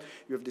entangled.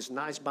 You have this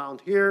nice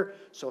bound here,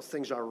 so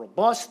things are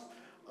robust.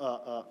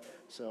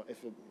 So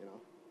if it, you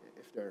know,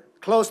 if they're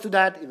close to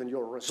that, even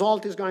your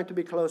result is going to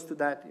be close to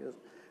that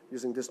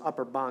using this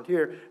upper bound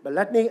here. But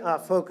let me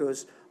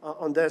focus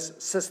on this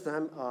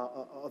system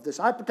of this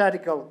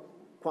hypothetical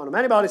quantum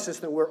antibody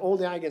system where all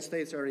the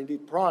eigenstates are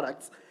indeed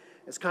products.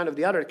 It's kind of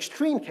the other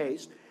extreme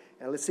case.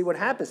 And let's see what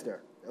happens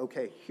there.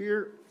 Okay,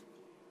 here,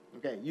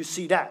 okay, you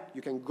see that.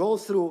 You can go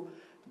through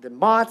the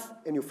math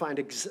and you find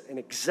an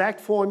exact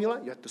formula.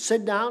 You have to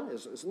sit down.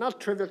 It's not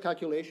trivial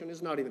calculation.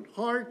 It's not even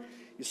hard.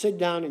 You sit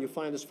down and you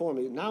find this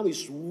formula. Now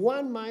it's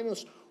 1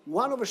 minus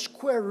 1 over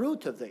square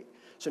root of it.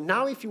 So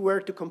now if you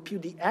were to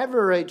compute the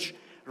average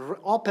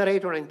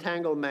operator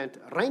entanglement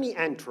Rényi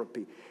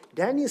entropy,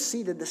 then you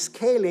see that the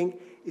scaling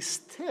is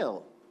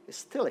still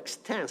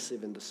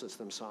extensive in the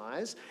system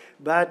size,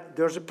 but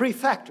there's a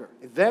prefactor,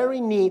 a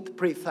very neat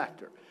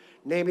prefactor.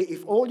 Namely,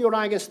 if all your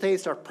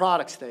eigenstates are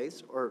product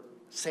states, or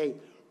say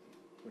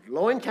with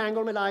low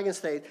entanglement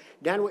eigenstate,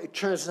 then it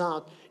turns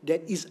out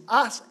that it's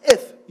as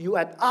if you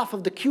had half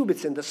of the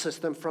qubits in the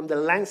system from the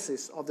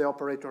lengths of the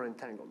operator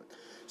entanglement.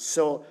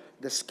 So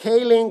the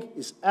scaling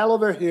is L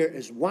over here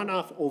is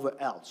 1/2 over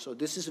L. So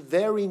this is a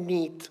very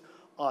neat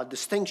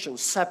distinction,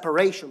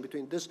 separation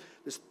between this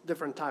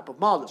different type of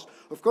models.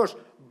 Of course,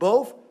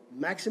 both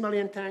maximally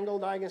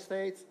entangled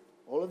eigenstates,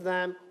 all of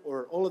them,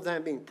 or all of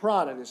them being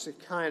product is a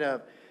kind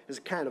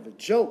of a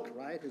joke,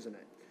 right, isn't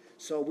it?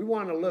 So we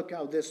want to look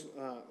how this,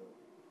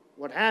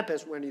 what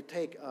happens when you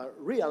take a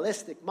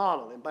realistic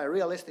model, and by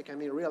realistic I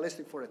mean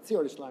realistic for a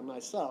theorist like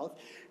myself,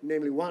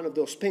 namely one of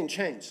those spin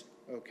chains,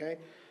 okay?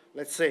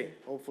 Let's see,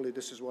 hopefully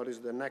this is what is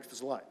the next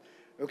slide.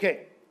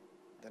 Okay,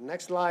 the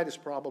next slide is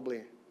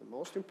probably the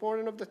most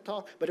important of the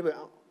talk, but anyway,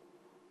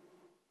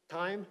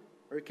 time,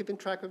 are you keeping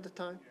track of the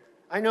time?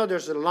 I know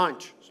there's a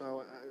lunch,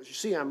 so as you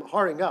see, I'm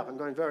hurrying up, I'm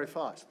going very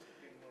fast.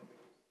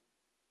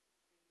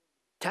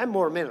 10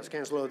 more minutes,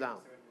 can't slow down.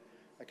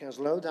 I can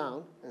slow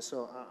down, and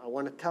so I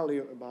want to tell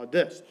you about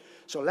this.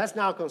 So let's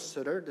now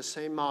consider the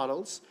same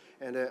models,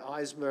 and the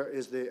Eisner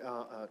is the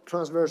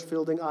transverse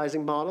fielding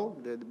Ising model,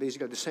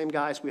 basically the same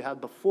guys we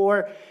had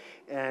before,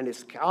 and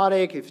it's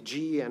chaotic if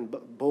G and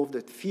both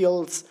the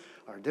fields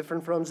are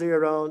different from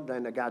 0.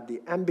 Then I got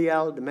the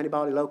MBL, the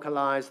many-body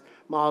localized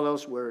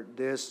models, where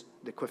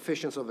the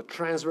coefficients of the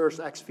transverse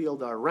X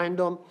field are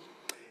random.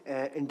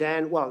 And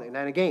then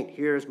again,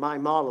 here's my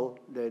model,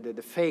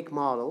 the fake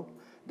model,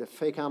 the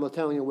fake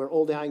Hamiltonian, where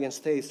all the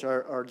eigenstates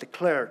are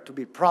declared to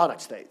be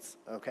product states.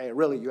 Okay,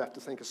 really, you have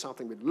to think of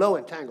something with low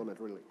entanglement,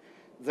 really,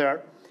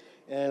 there.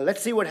 And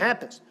let's see what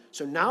happens.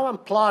 So now I'm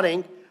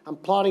plotting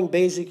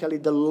basically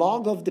the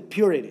log of the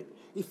purity.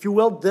 If you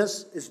will,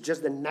 this is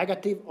just the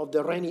negative of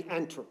the Renyi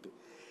entropy.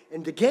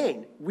 And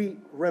again, we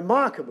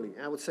remarkably,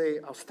 I would say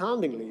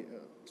astoundingly,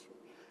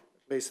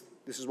 at least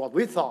this is what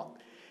we thought,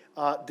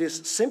 this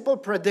simple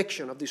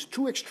prediction of these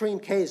two extreme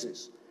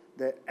cases,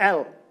 the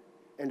L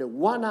and the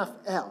 1/2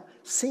 L,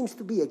 seems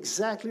to be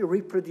exactly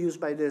reproduced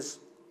by these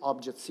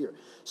objects here.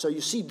 So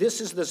you see, this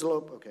is the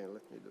slope. Okay,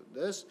 let me do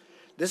this.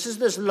 This is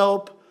the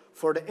slope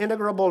for the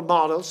integrable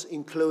models,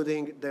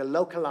 including the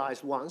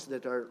localized ones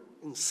that are,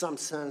 in some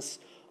sense,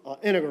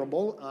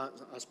 integrable.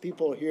 As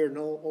people here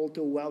know all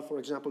too well, for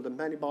example, the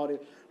many-body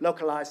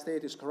localized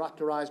state is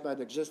characterized by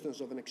the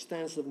existence of an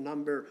extensive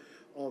number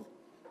of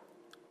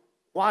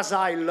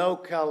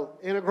quasi-local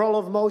integral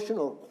of motion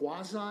or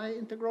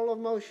quasi-integral of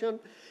motion.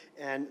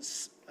 And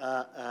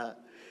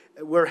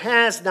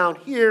whereas down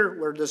here,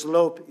 where the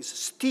slope is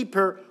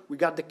steeper, we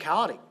got the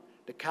chaotic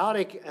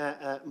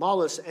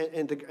models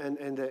and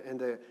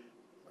the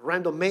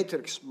random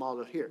matrix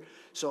model here.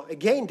 So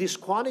again, this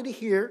quantity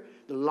here,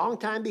 the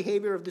long-time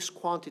behavior of this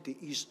quantity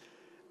is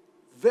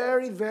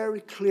very, very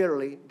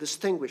clearly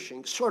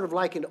distinguishing, sort of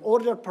like an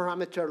order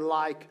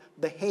parameter-like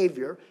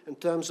behavior in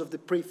terms of the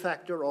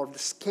prefactor or the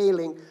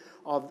scaling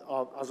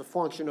as a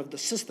function of the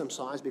system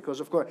size, because,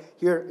 of course,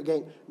 here,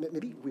 again,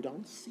 maybe we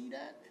don't see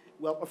that.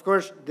 Well, of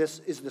course, this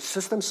is the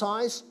system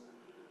size.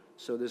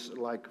 So this is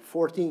like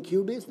 14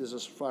 qubits. This is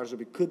as far as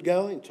we could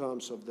go in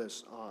terms of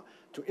this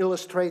to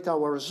illustrate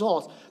our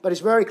results. But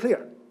it's very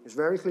clear. It's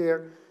very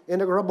clear.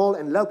 Integrable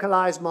and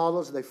localized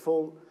models, they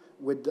fall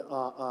with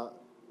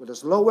a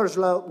slower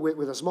slope,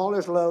 with a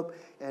smaller slope,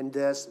 and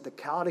the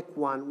chaotic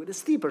one with the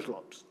steeper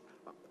slopes.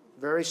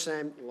 Very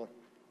same, look,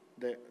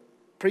 the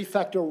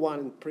prefactor 1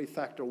 and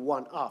prefactor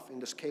 1/2 in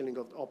the scaling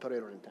of the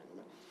operator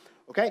entanglement.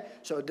 Okay,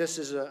 so this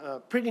is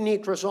a pretty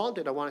neat result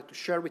that I wanted to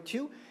share with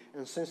you.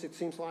 And since it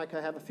seems like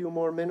I have a few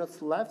more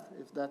minutes left,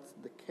 if that's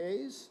the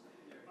case.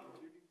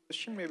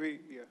 Question maybe,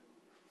 yeah.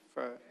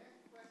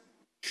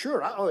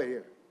 Sure, oh,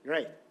 here,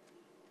 great.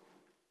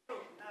 So,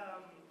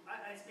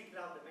 I speak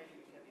loud, maybe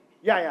we can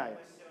repeat. Yeah.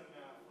 Question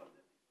for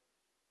the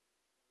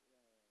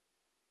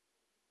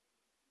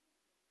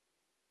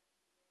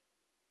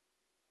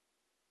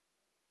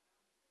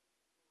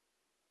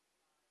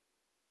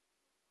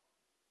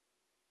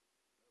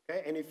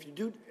Okay, and if you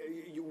do,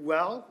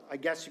 well, I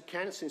guess you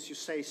can since you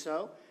say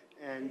so.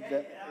 And you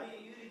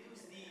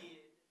reduce the...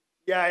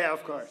 Yeah,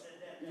 of course.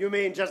 You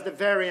mean just the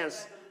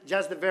variance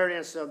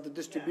of the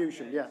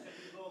distribution, yeah.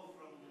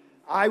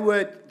 I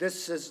would,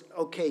 this is,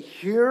 okay,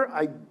 here,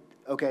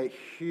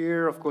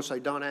 here, of course, I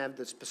don't have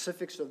the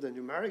specifics of the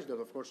numerics that,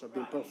 of course, have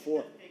been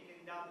performed.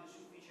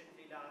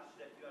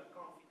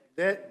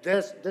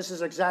 This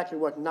is exactly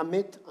what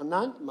Namit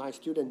Anand, my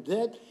student,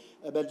 did.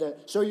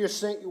 So you're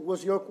saying,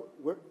 was your,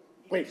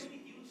 please.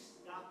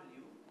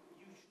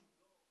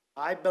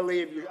 I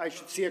believe I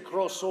should see a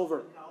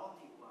crossover. It's not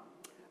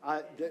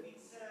a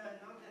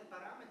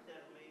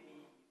parameter,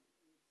 maybe.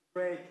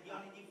 Great. The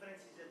only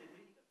difference is that the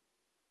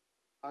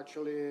critical.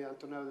 Actually,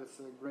 Antonello, that's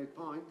a great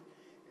point.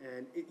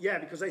 And yeah,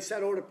 because I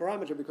said order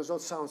parameter because that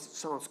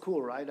sounds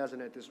cool, right? Doesn't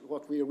it? Is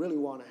what we really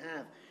want to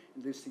have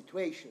in these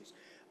situations.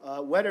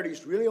 Whether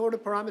it's really order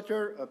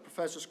parameter,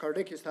 Professor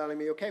Skardik is telling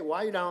me, okay,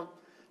 why you don't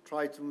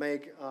try to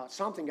make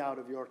something out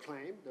of your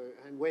claim, the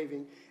hand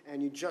waving,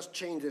 and you just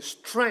change the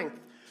strength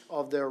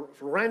of the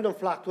random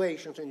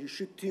fluctuations, and you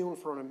should tune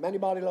from a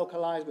many-body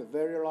localized with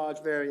very large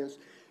variance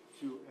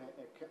to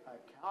a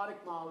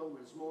chaotic model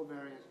with small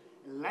variance.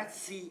 And let's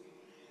see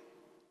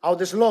how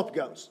the slope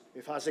goes.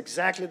 If it has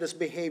exactly this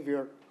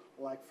behavior,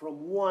 like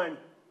from 1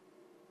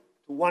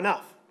 to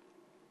 1/2.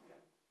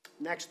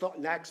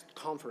 Next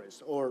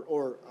conference,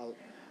 or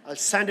I'll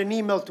send an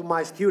email to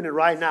my student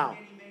right now.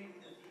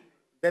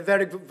 A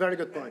very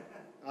good point.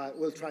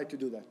 We'll try to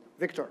do that.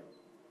 Victor.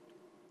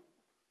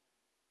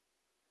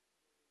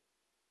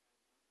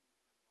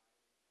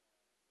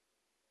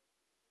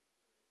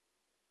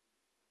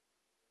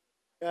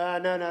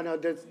 No.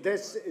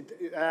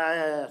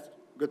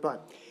 Good point.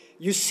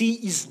 You see,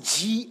 is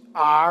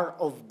GR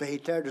of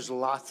beta. There's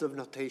lots of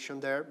notation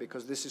there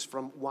because this is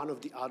from one of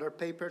the other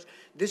papers.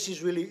 This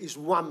is really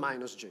 1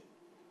 minus G.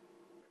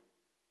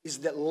 Is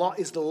the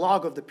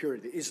log of the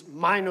purity. Is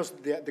minus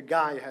the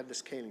guy who had the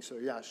scaling. So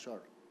yeah,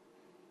 sure.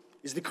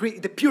 Is the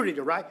purity,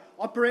 right?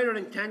 Operator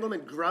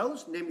entanglement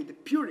grows, namely the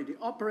purity. The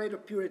operator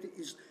purity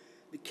is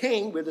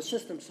decaying with the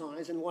system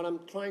size. And what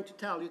I'm trying to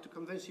tell you to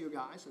convince you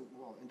guys, and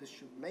this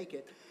should make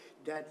it,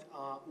 that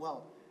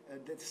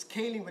the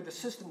scaling with the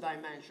system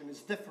dimension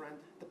is different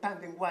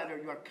depending whether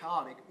you are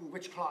chaotic, in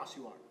which class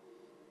you are.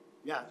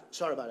 Yeah,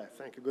 sorry about that.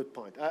 Thank you. Good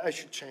point. I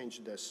should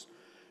change this.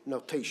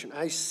 notation.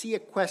 I see a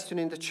question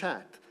in the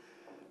chat.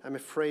 I'm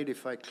afraid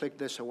if I click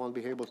this, I won't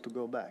be able to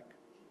go back.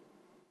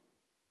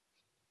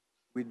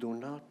 We do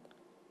not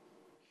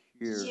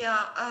hear.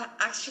 Yeah,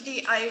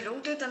 actually, I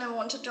wrote it and I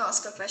wanted to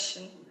ask a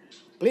question.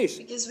 Please.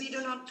 Because we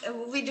do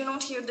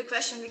not hear the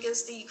question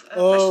because the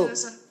Oh, question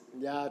isn't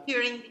yeah.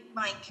 hearing the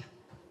mic.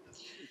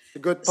 It's a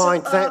good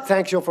point. So,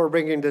 Thank you for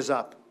bringing this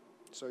up.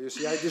 So you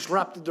see, I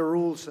disrupted the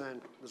rules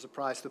and there's a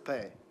price to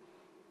pay.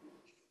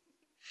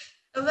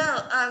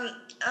 Well,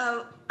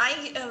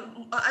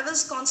 I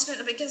was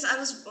constant because I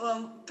was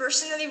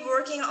personally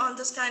working on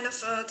this kind of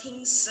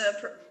things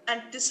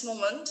at this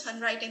moment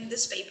and writing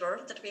this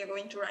paper that we are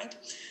going to write.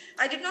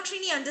 I did not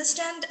really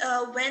understand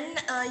when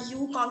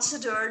you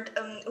considered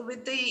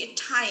with the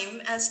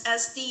time, as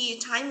the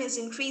time is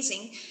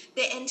increasing,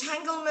 the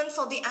entanglement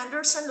for the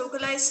Anderson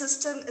localized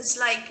system is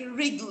like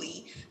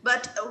wriggly,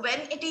 but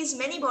when it is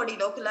many-body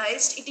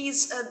localized, it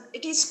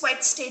is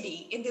quite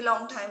steady in the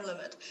long time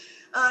limit.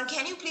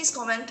 Can you please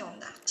comment on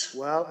that?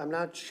 Well, I'm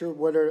not sure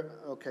whether,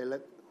 okay,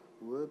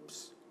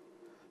 whoops.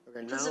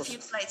 Okay, It was now, a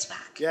few slides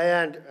back. yeah,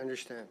 I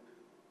understand.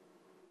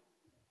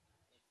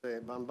 Okay,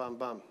 bum, bum,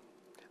 bum.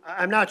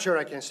 I'm not sure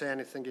I can say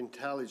anything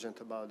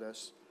intelligent about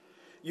this.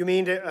 You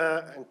mean,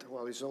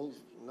 well, it's all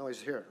noise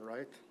here,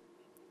 right?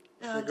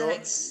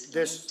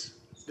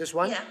 This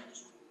one? Yeah,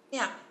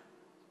 yeah.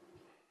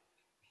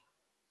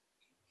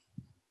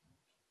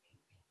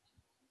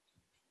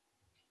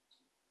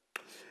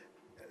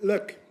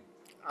 Look,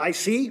 I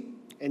see,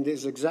 and this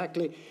is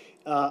exactly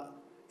a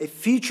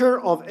feature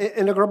of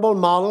integrable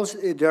models.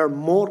 They're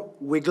more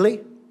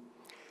wiggly.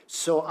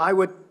 So I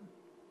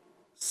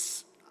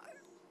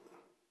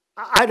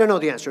don't know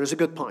the answer. It's a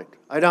good point.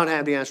 I don't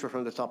have the answer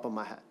from the top of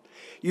my head.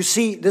 You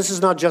see, this is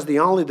not just the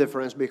only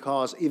difference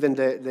because even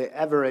the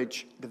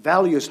average, the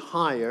value is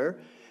higher.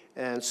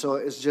 And so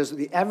it's just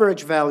the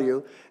average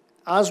value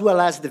as well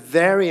as the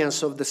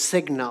variance of the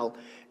signal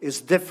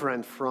is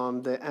different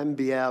from the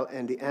MBL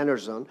and the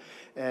Anderson.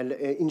 And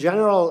in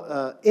general,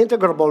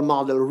 integrable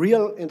model,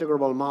 real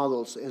integrable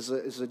models is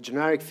a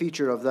generic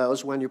feature of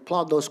those. When you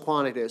plot those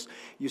quantities,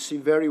 you see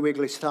very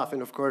wiggly stuff.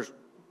 And of course,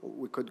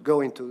 we could go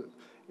into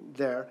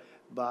there.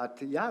 But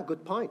yeah,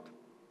 good point.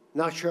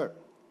 Not sure.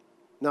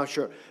 Not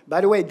sure.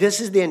 By the way, this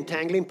is the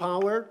entangling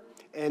power.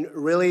 And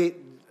really,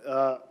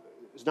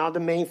 it's not the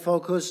main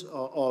focus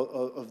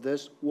of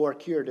this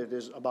work here that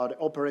is about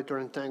operator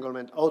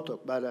entanglement auto.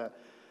 But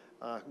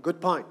good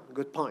point,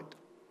 good point.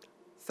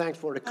 Thanks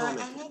for the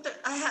comment.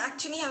 I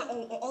actually have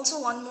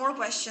also one more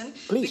question.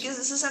 Please. Because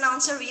this is an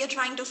answer we are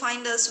trying to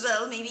find as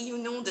well. Maybe you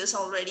know this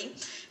already,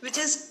 which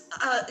is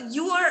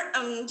you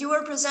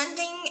are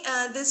presenting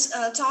this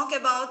talk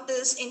about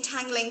this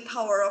entangling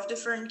power of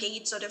different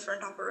gates or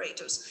different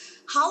operators.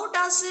 How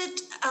does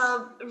it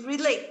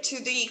relate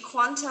to the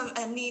quantum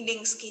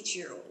annealing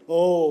schedule?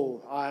 Oh,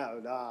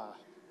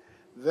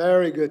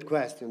 very good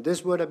question.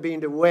 This would have been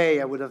the way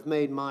I would have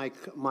made my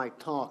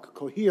talk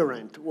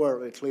coherent,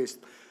 or at least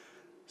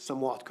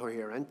somewhat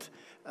coherent,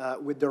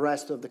 with the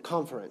rest of the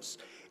conference.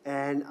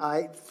 And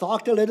I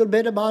thought a little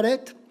bit about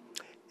it.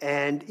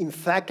 And in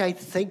fact, I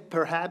think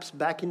perhaps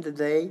back in the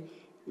day,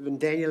 even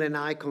Daniel and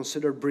I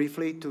considered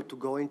briefly to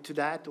go into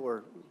that,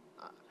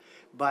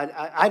 but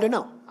I don't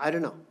know. I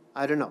don't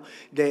know.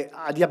 The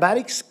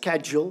adiabatic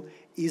schedule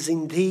is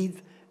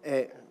indeed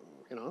a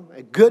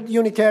good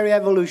unitary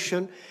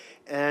evolution.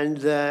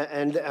 And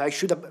I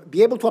should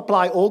be able to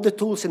apply all the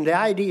tools and the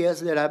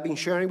ideas that I've been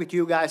sharing with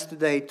you guys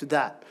today to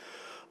that.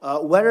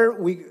 Whether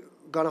we're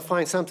going to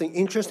find something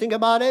interesting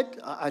about it,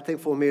 I think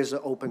for me is an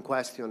open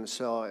question.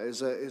 So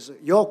it's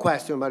your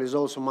question, but it's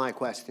also my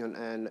question.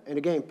 And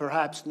again,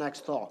 perhaps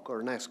next talk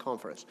or next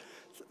conference.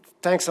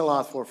 Thanks a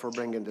lot for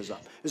bringing this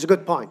up. It's a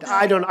good point.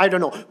 I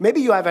don't know.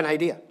 Maybe you have an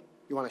idea.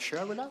 You want to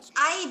share with us?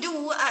 I do.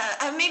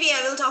 Maybe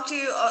I will talk to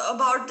you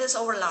about this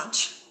over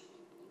lunch.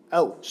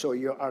 Oh, so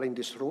you are in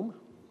this room?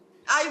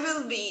 I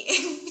will be.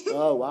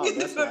 Oh, wow,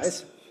 that's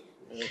nice.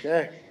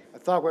 Okay. I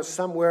thought it was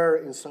somewhere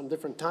in some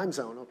different time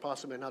zone or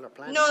possibly another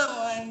planet. No,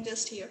 I'm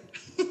just here.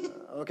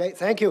 Okay,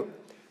 thank you.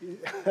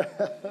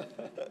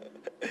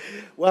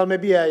 Well,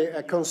 maybe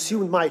I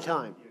consumed my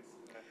time.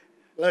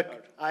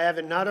 Look, I have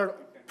another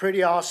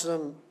pretty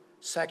awesome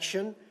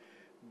section,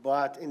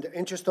 but in the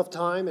interest of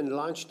time and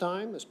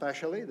lunchtime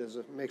especially, this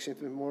makes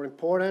it more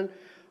important,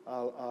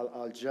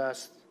 I'll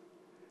just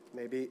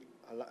maybe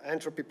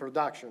entropy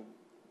production.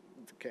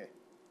 Okay.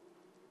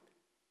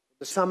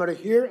 The summary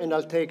here, and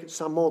I'll take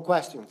some more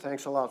questions.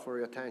 Thanks a lot for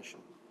your attention.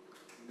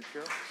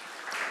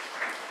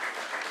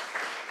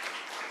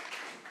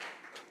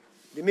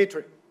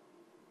 Dimitri.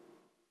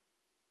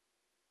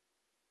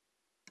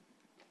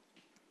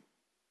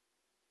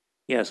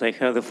 Yes, I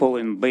have the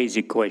following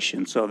basic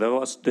question. So there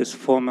was this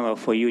formula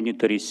for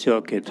unitary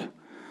circuit,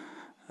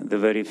 the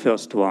very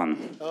first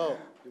one. Oh,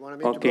 you want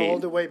me to go all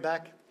the way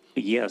back?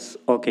 Yes,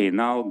 okay.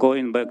 Now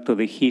going back to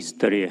the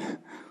history,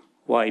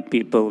 why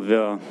people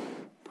were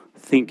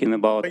thinking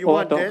about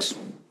orthogs.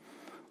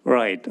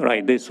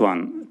 Right, this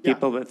one. Yeah.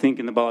 People were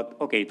thinking about,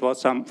 okay, it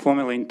was some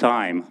formula in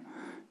time.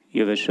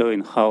 you were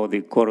showing how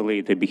the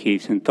correlator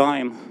behaves in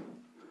time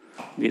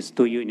with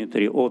two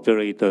unitary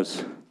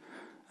operators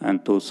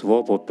and two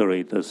swap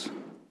operators.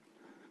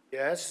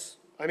 Yes.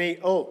 I mean,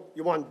 oh,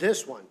 you want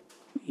this one?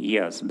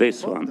 Yes,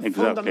 this one,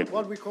 exactly.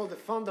 What we call the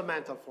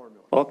fundamental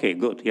formula. Okay,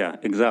 good, yeah,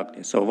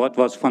 exactly. So what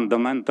was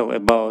fundamental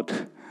about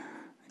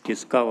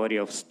discovery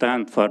of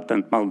Stanford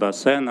and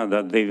Maldacena,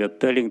 that they were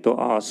telling to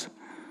us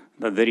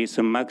that there is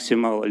a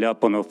maximal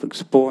Lyapunov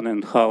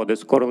exponent, how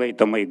this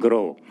correlator may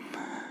grow.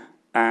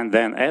 And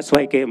then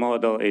SYK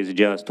model is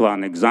just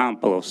one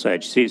example of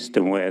such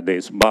system where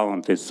this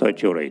bound is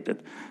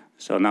saturated.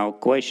 So now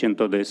question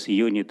to this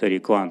unitary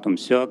quantum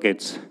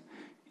circuits,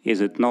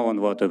 is it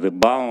known what is the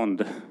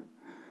bound?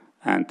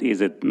 And is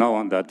it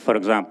known that, for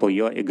example,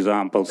 your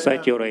example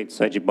saturates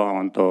such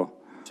bound or?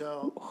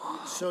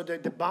 So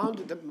the bound,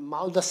 the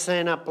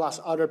Maldacena plus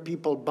other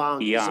people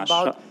bound is Yeah,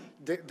 about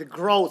the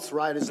growth,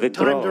 right? It's the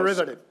time growth,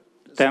 derivative.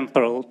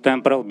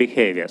 Temporal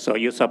behavior. So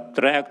you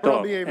subtract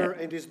Temporal behavior,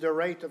 and is the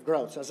rate of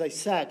growth. As I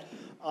said,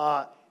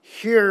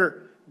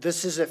 here,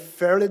 this is a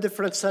fairly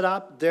different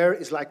setup. There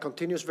is like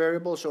continuous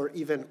variables or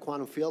even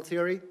quantum field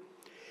theory.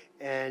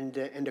 And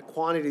the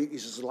quantity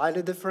is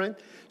slightly different.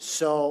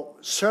 So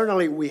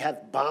certainly we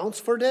have bounds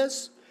for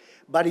this,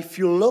 but if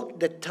you look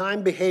the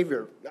time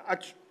behavior,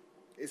 actually,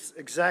 it's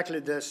exactly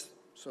this.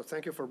 So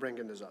thank you for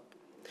bringing this up.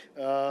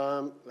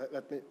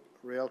 Let me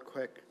real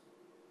quick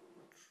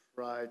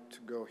try to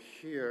go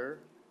here.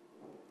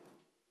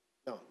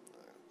 No,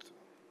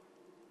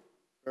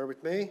 bear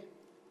with me.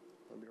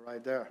 I'll be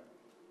right there.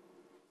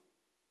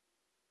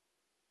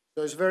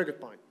 So it's a very good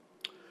point.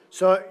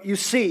 So you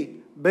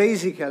see,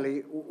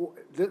 basically,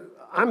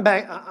 I'm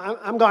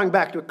going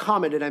back to a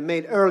comment that I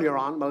made earlier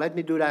on, but let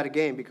me do that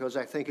again because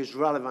I think it's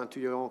relevant to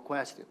your own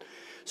question.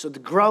 So the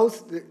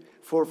growth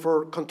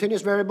for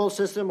continuous variable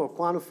system or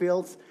quantum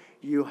fields,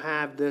 you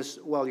have this,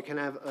 well, you can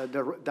have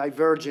the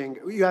diverging,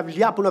 you have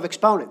Lyapunov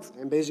exponents,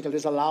 and basically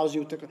this allows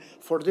you to,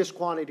 for this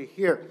quantity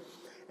here.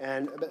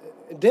 And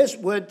this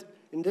would,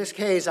 in this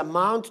case,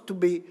 amount to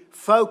be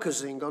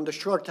focusing on the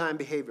short time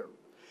behavior.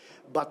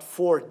 But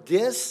for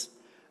this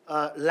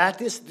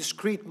lattice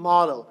discrete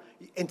model,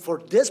 and for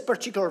this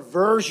particular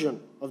version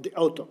of the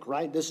OTOC,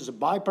 right? This is a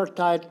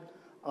bipartite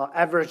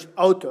average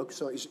OTOC,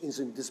 so it's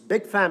in this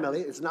big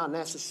family. It's not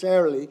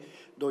necessarily,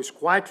 though it's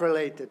quite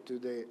related to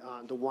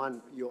the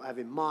one you have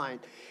in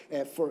mind.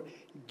 For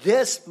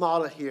this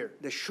model here,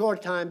 the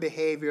short time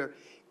behavior,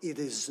 it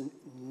is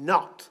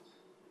not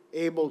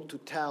able to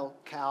tell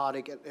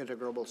chaotic and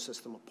integrable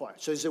system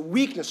apart. So it's a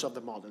weakness of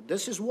the model.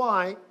 This is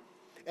why,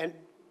 and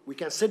we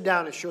can sit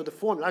down and show the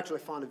formula. Actually,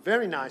 I found a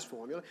very nice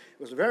formula.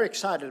 I was very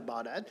excited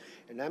about that.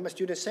 And then my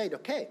student said,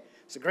 okay,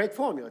 it's a great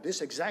formula.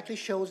 This exactly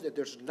shows that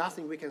there's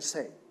nothing we can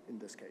say in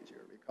this case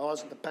here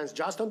because it depends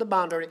just on the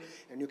boundary.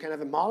 And you can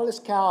have a model that's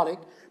chaotic,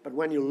 but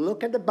when you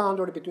look at the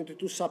boundary between the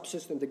two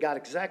subsystems, they got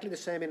exactly the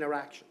same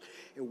interaction.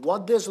 And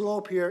what this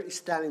loop here is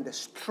telling the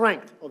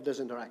strength of this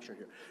interaction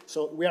here.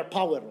 So we are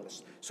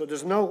powerless. So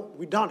there's no,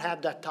 we don't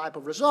have that type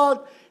of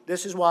result.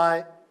 This is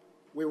why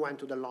we went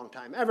to the long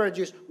time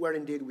averages, where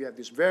indeed we have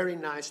this very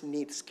nice,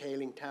 neat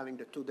scaling telling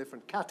the two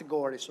different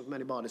categories of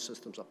many body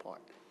systems apart.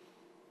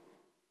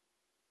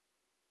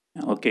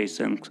 Okay,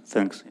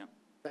 thanks. Yeah.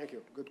 Thank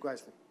you. Good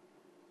question.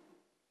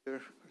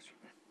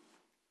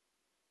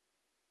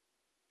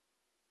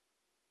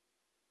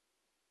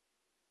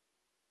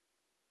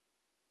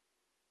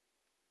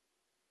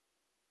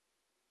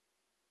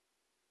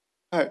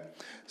 Hi.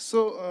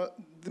 So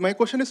my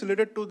question is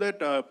related to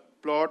that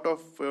plot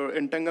of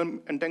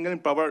entangling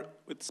power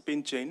with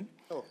spin chain.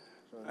 Oh,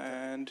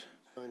 and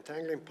so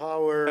entangling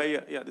power.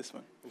 Yeah, this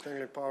one.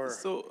 Entangling power.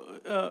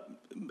 So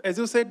as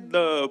you said,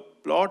 the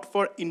plot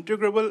for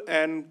integrable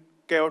and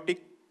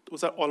chaotic,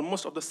 those are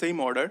almost of the same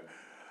order.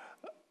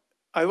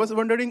 I was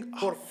wondering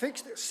for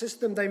fixed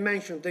system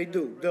dimension, they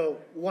do. Though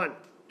one,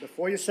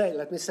 before you say,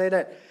 let me say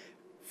that.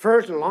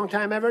 First, the long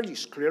time average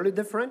is clearly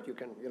different. You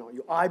can,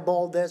 you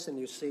eyeball this and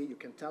you see, you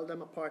can tell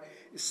them apart.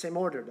 It's same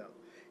order though.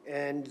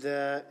 And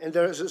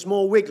it's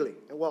more wiggly.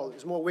 Well,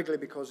 it's more wiggly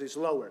because it's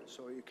lower,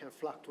 so you can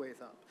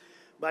fluctuate up.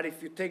 But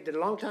if you take the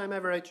long time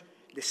average,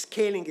 the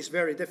scaling is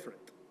very different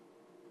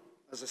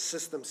as the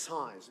system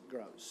size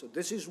grows. So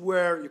this is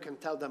where you can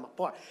tell them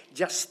apart.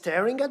 Just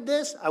staring at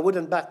this, I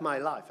wouldn't bet my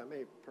life. I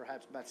may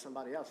perhaps bet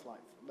somebody else's life.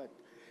 But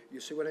you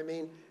see what I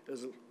mean?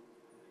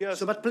 Yeah,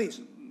 so, but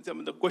please.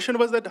 The question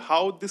was that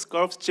how these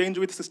curves change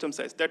with system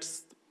size.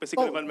 That's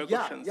basically one of my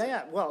questions.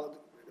 Yeah. Well,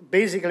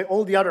 basically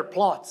all the other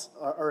plots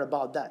are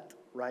about that,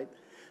 right?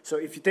 So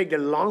if you take the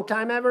long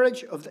time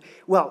average of the,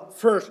 well,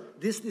 first,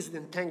 this is the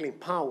entangling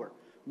power.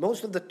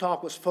 Most of the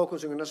talk was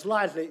focusing on a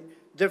slightly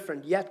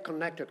different yet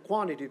connected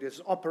quantity,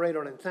 this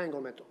operator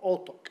entanglement,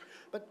 OTOC.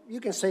 But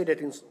you can say that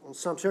in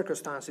some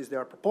circumstances they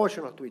are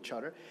proportional to each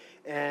other.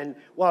 And,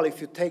 well, if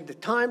you take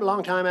the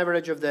long time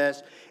average of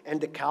this and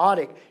the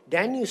chaotic,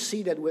 then you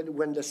see that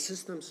when the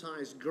system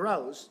size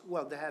grows,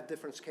 well, they have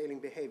different scaling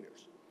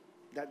behaviors.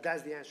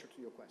 That's the answer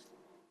to your question.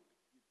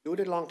 You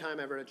do the long time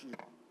average, you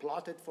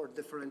plot it for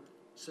different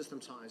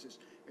system sizes,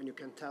 and you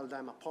can tell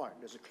them apart.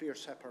 There's a clear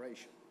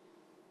separation.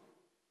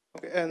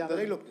 Okay, and Yeah,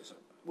 they look the same.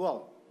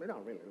 Well, they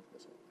don't really look the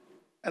same.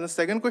 And the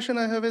second question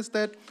I have is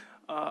that,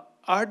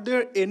 are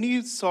there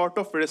any sort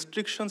of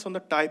restrictions on the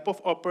type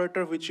of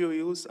operator which you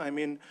use? I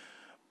mean,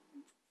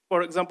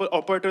 for example,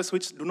 operators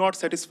which do not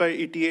satisfy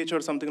ETH or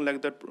something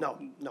like that? No.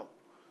 No.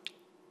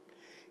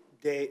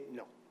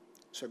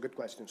 It's a good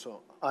question.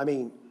 So, I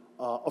mean,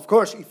 of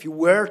course, if you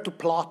were to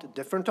plot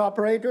different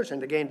operators,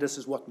 and again, this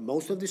is what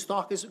most of this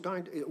talk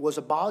was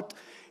about,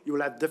 you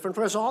will have different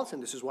results,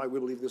 and this is why we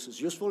believe this is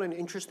useful and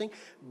interesting.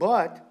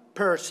 But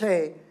per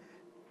se,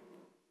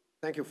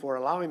 thank you for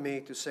allowing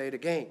me to say it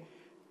again,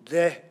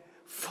 the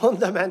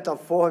fundamental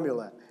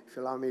formula, if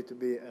you allow me to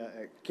be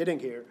kidding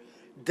here,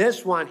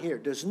 this one here,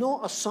 there's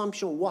no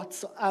assumption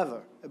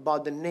whatsoever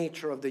about the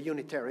nature of the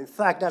unitary. In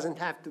fact, doesn't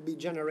have to be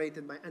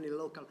generated by any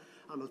local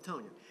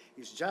Hamiltonian.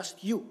 It's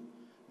just you.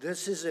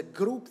 This is a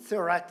group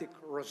theoretic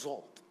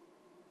result.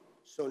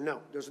 So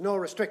no, there's no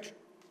restriction.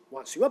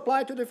 Once you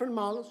apply to different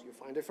models, you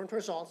find different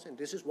results, and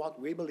this is what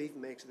we believe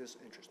makes this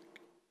interesting.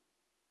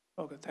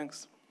 Okay,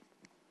 thanks.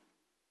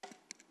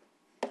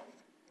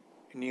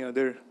 Any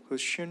other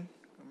question?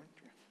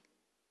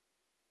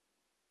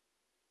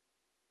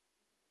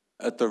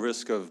 At the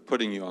risk of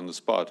putting you on the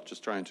spot,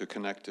 just trying to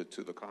connect it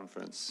to the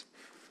conference.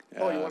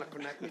 Oh, you want to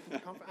connect me to the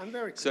conference? I'm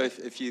very connected.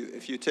 So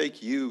if you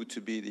take you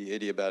to be the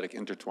adiabatic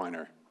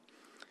intertwiner,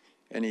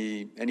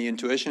 any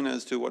intuition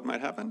as to what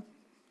might happen?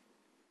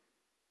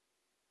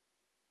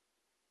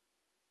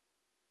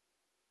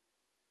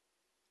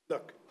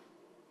 Look,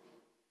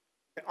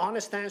 the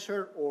honest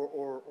answer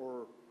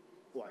or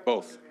what?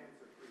 Both.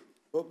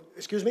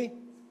 Excuse me?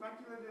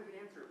 Speculative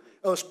answer.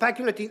 Oh,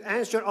 speculative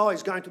answer. Oh,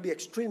 it's going to be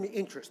extremely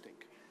interesting.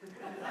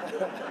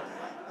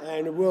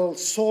 And will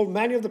solve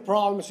many of the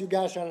problems you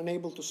guys are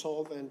unable to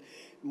solve, and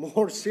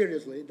more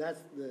seriously,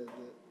 that's the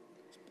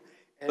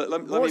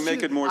let me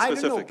make it more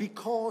specific. I don't know,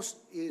 because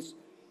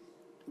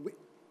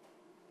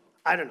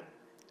I don't know.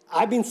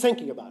 I've been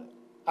thinking about it.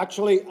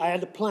 Actually, I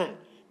had a plan,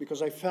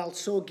 because I felt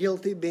so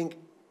guilty being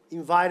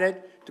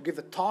invited to give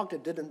a talk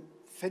that didn't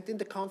fit in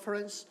the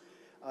conference.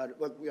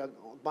 Well, we had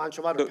a bunch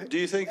of other... So do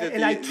you think that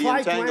and I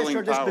tried to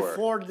answer this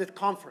before the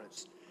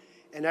conference.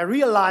 And I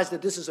realized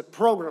that this is a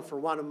program for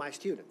one of my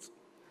students.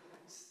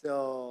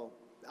 So,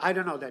 I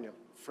don't know, Daniel.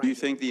 Frankly. Do you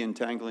think the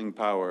entangling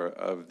power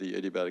of the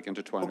adiabatic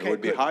intertwiner would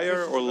be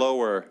higher or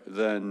lower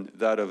than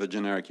that of a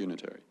generic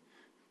unitary?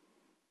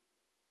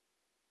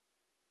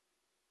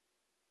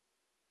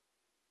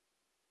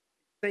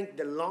 I think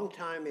the long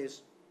time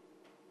is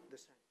the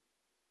same.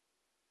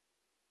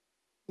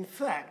 In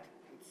fact,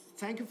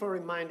 thank you for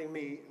reminding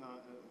me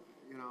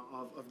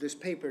of this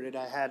paper that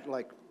I had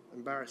like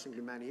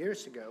embarrassingly many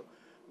years ago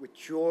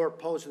with your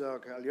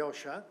postdoc,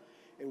 Alyosha,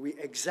 and we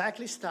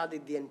exactly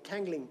studied the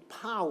entangling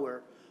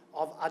power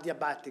of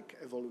adiabatic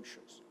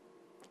evolutions.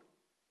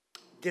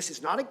 This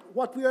is not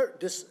what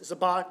this is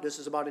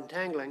about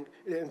entanglement,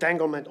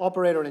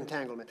 operator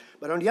entanglement.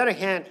 But on the other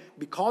hand,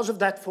 because of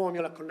that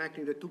formula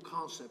connecting the two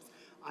concepts,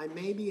 I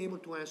may be able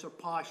to answer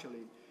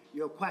partially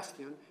your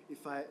question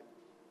if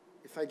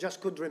I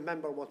just could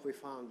remember what we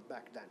found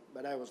back then.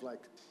 But I was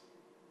like,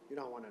 you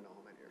don't want to know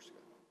how many years ago.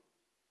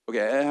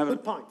 Okay, I have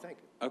Good point, thank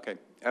you. Okay,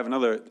 I have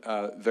another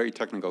very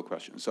technical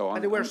question. So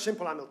and they were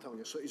simple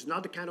Hamiltonians, so it's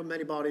not the kind of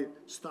many-body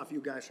stuff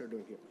you guys are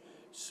doing here.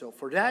 So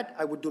for that,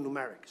 I would do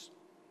numerics.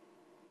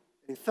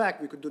 In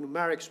fact, we could do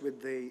numerics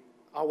with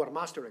our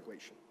master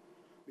equation.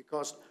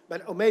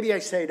 Or maybe I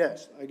say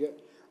this.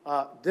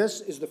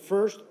 This is the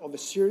first of a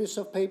series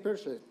of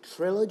papers, a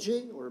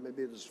trilogy, or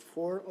maybe there's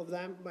 4 of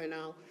them by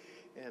now,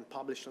 and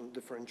published on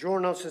different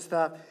journals and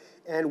stuff.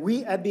 And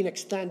we have been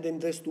extending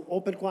this to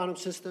open quantum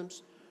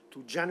systems,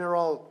 to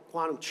general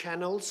quantum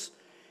channels,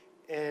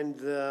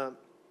 and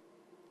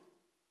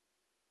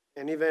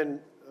even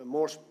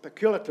more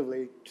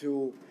speculatively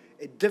to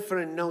a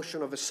different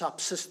notion of a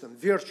subsystem,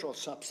 virtual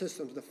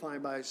subsystems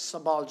defined by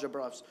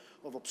subalgebras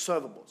of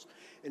observables.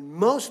 And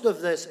most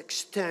of this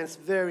extends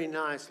very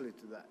nicely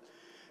to that,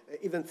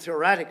 even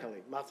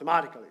theoretically,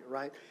 mathematically,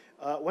 right?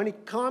 When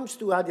it comes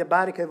to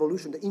adiabatic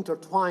evolution, the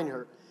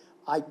intertwiner,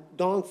 I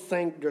don't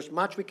think there's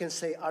much we can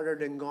say other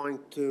than going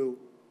to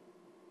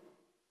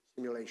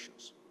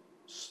simulations.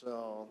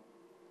 So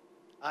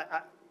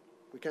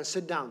we can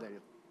sit down,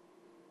 Daniel.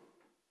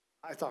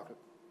 I thought.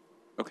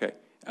 Okay.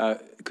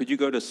 Could you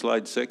go to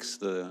slide 6,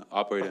 the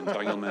operator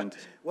entanglement,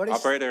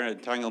 operator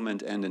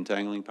entanglement and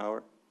entangling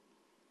power?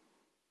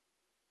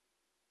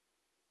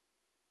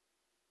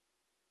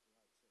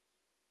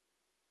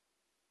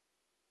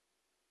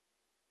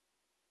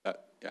 Yeah.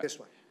 This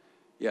one.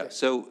 Yeah,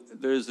 so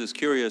there's this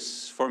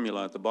curious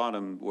formula at the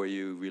bottom where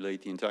you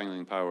relate the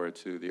entangling power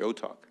to the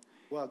OTOC.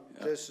 Well,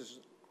 this is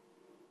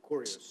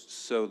curious.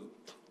 So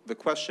the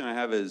question I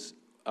have is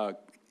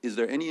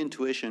there any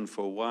intuition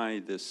for why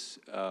this,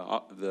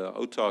 the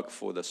OTOC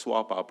for the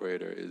swap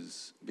operator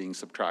is being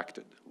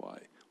subtracted?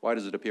 Why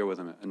does it appear with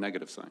a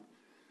negative sign?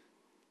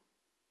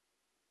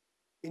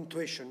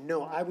 Intuition,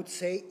 no. I would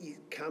say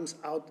it comes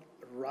out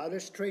rather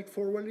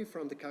straightforwardly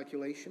from the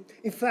calculation.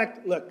 In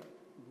fact, look,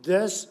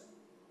 this,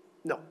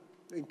 no.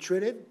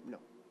 Intuitive, no.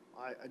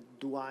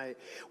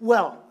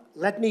 Well,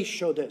 let me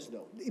show this,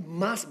 though. It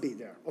must be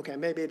there. Okay,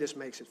 maybe this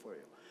makes it for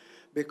you.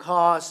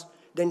 Because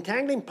the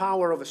entangling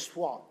power of a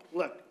swap,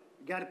 look,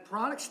 you got a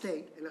product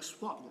state and a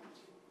swap node.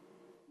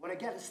 What I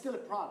get is still a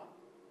product,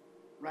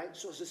 right?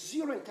 So it's a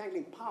zero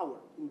entangling power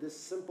in this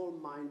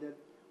simple-minded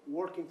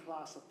working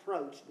class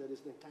approach that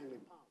is the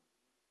entangling power.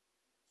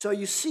 So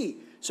you see,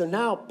 so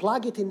now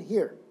plug it in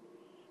here.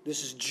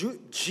 This is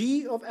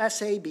G of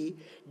SAB.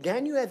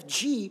 Then you have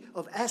G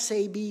of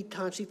SAB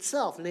times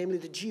itself, namely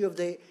the G of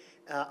the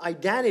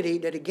identity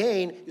that,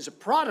 again, is a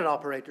product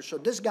operator. So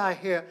this guy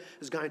here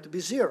is going to be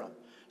 0.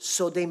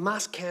 So they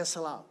must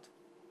cancel out.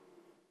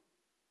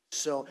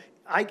 So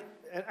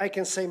I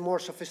can say more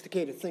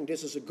sophisticated thing.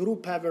 This is a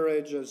group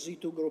average, a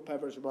Z2 group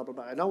average, blah, blah,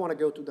 blah. I don't want to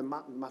go to the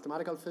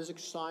mathematical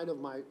physics side of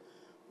my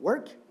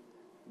work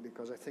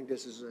because I think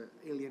this is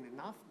alien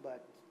enough.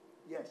 But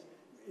yes,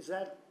 is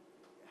that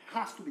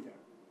has to be there.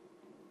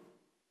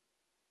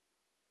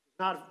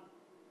 Not,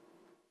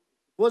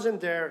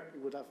 wasn't there,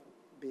 it would have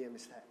been a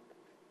mistake.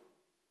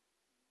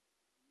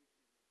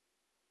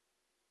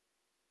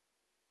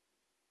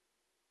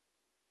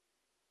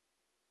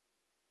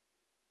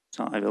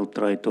 So I will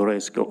try to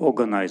rescue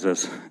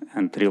organizers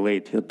and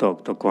relate your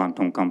talk to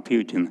quantum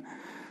computing.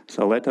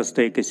 So let us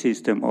take a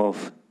system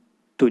of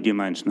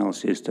two-dimensional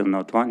system,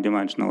 not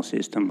one-dimensional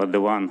system, but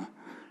the one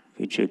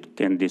which you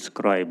can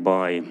describe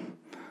by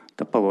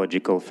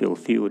topological field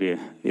theory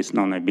with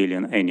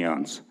non-abelian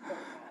anyons.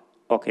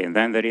 Okay,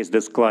 then there is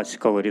this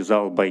classical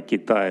result by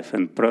Kitaev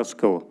and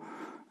Pruskel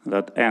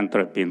that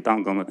entropy,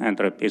 entanglement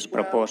entropy is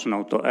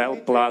proportional to L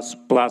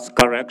plus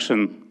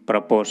correction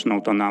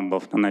proportional to number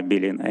of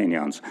non-abelian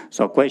anyons.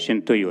 So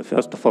question to you,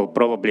 first of all,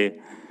 probably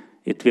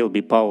it will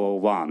be power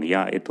 1.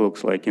 Yeah, it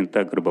looks like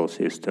integrable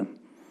system.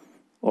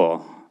 Or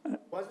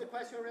what's the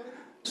question really?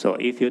 so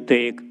if you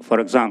take, for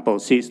example,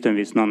 system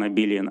with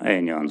non-abelian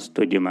anyons,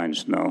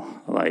 two-dimensional,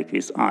 like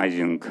with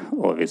Ising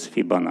or with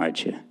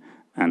Fibonacci,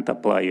 and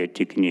apply your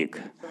technique,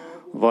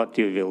 what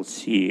you will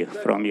see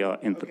from your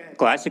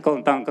classical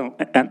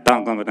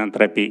entanglement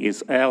entropy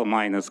is L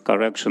minus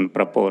correction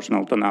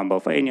proportional to number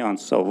of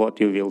anyons, so what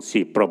you will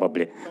see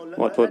probably,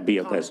 what would be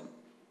your guess?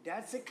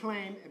 That's a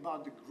claim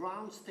about the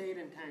ground state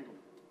entanglement,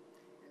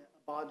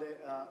 about the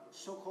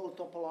so-called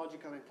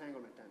topological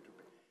entanglement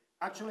entropy.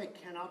 Actually, I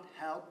cannot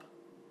help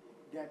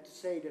that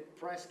say that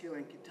Pruskel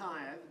and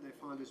Kitaev, they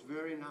found this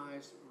very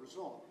nice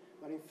result.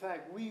 But in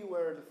fact, we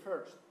were the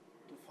first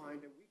to find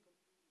that we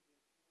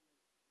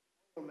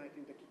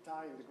in the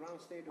Kitaev, the ground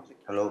state of the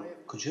Kitaev. Hello,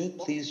 could you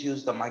please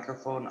use the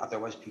microphone?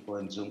 Otherwise, people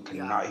in Zoom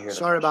cannot hear the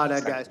Sorry about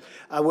that, guys.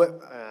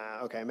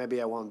 Okay,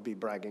 maybe I won't be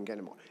bragging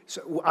anymore.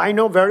 So I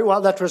know very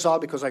well that result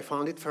because I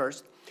found it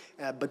first.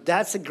 But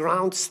that's a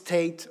ground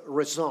state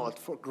result.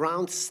 For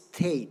ground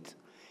state,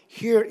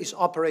 here is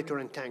operator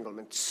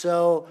entanglement.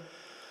 So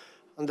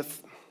on the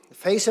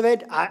face of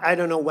it, I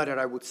don't know whether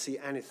I would see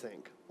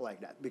anything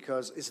like that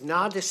because it's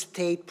not a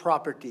state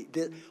property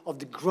of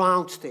the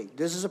ground state.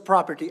 This is a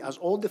property, as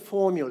all the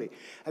formulae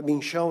have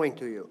been showing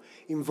to you,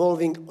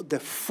 involving the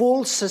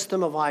full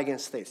system of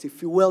eigenstates.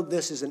 If you will,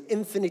 this is an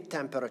infinite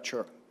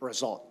temperature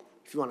result,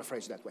 if you want to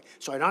phrase it that way.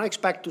 So I don't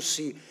expect to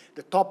see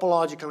the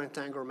topological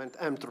entanglement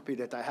entropy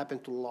that I happen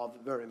to love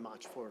very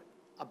much for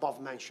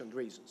above-mentioned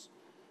reasons.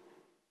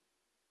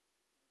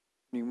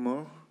 Any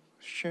more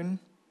question?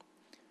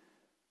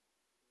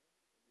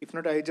 If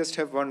not, I just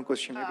have one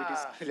question. Maybe it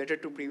is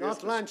related to previous.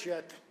 Not lunch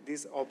yet.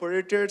 These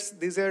operators,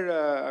 these are,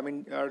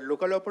 are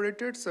local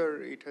operators,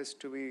 or it has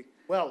to be?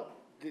 Well,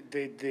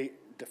 the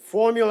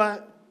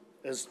formula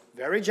is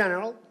very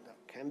general.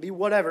 It can be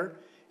whatever.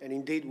 And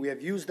indeed, we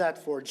have used that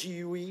for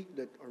GUE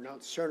that are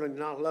not certainly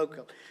not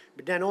local.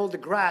 But then all the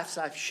graphs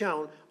I've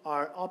shown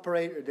are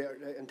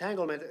the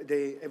entanglement,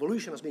 the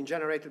evolution has been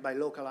generated by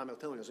local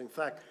Hamiltonians. In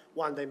fact,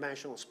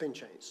 one-dimensional spin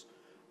chains.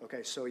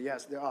 Okay, so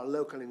yes, they are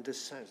local in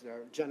this sense. They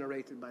are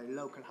generated by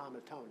local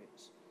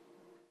Hamiltonians.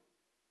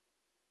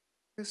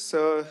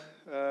 So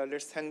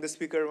let's thank the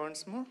speaker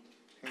once more.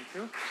 Thank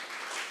you.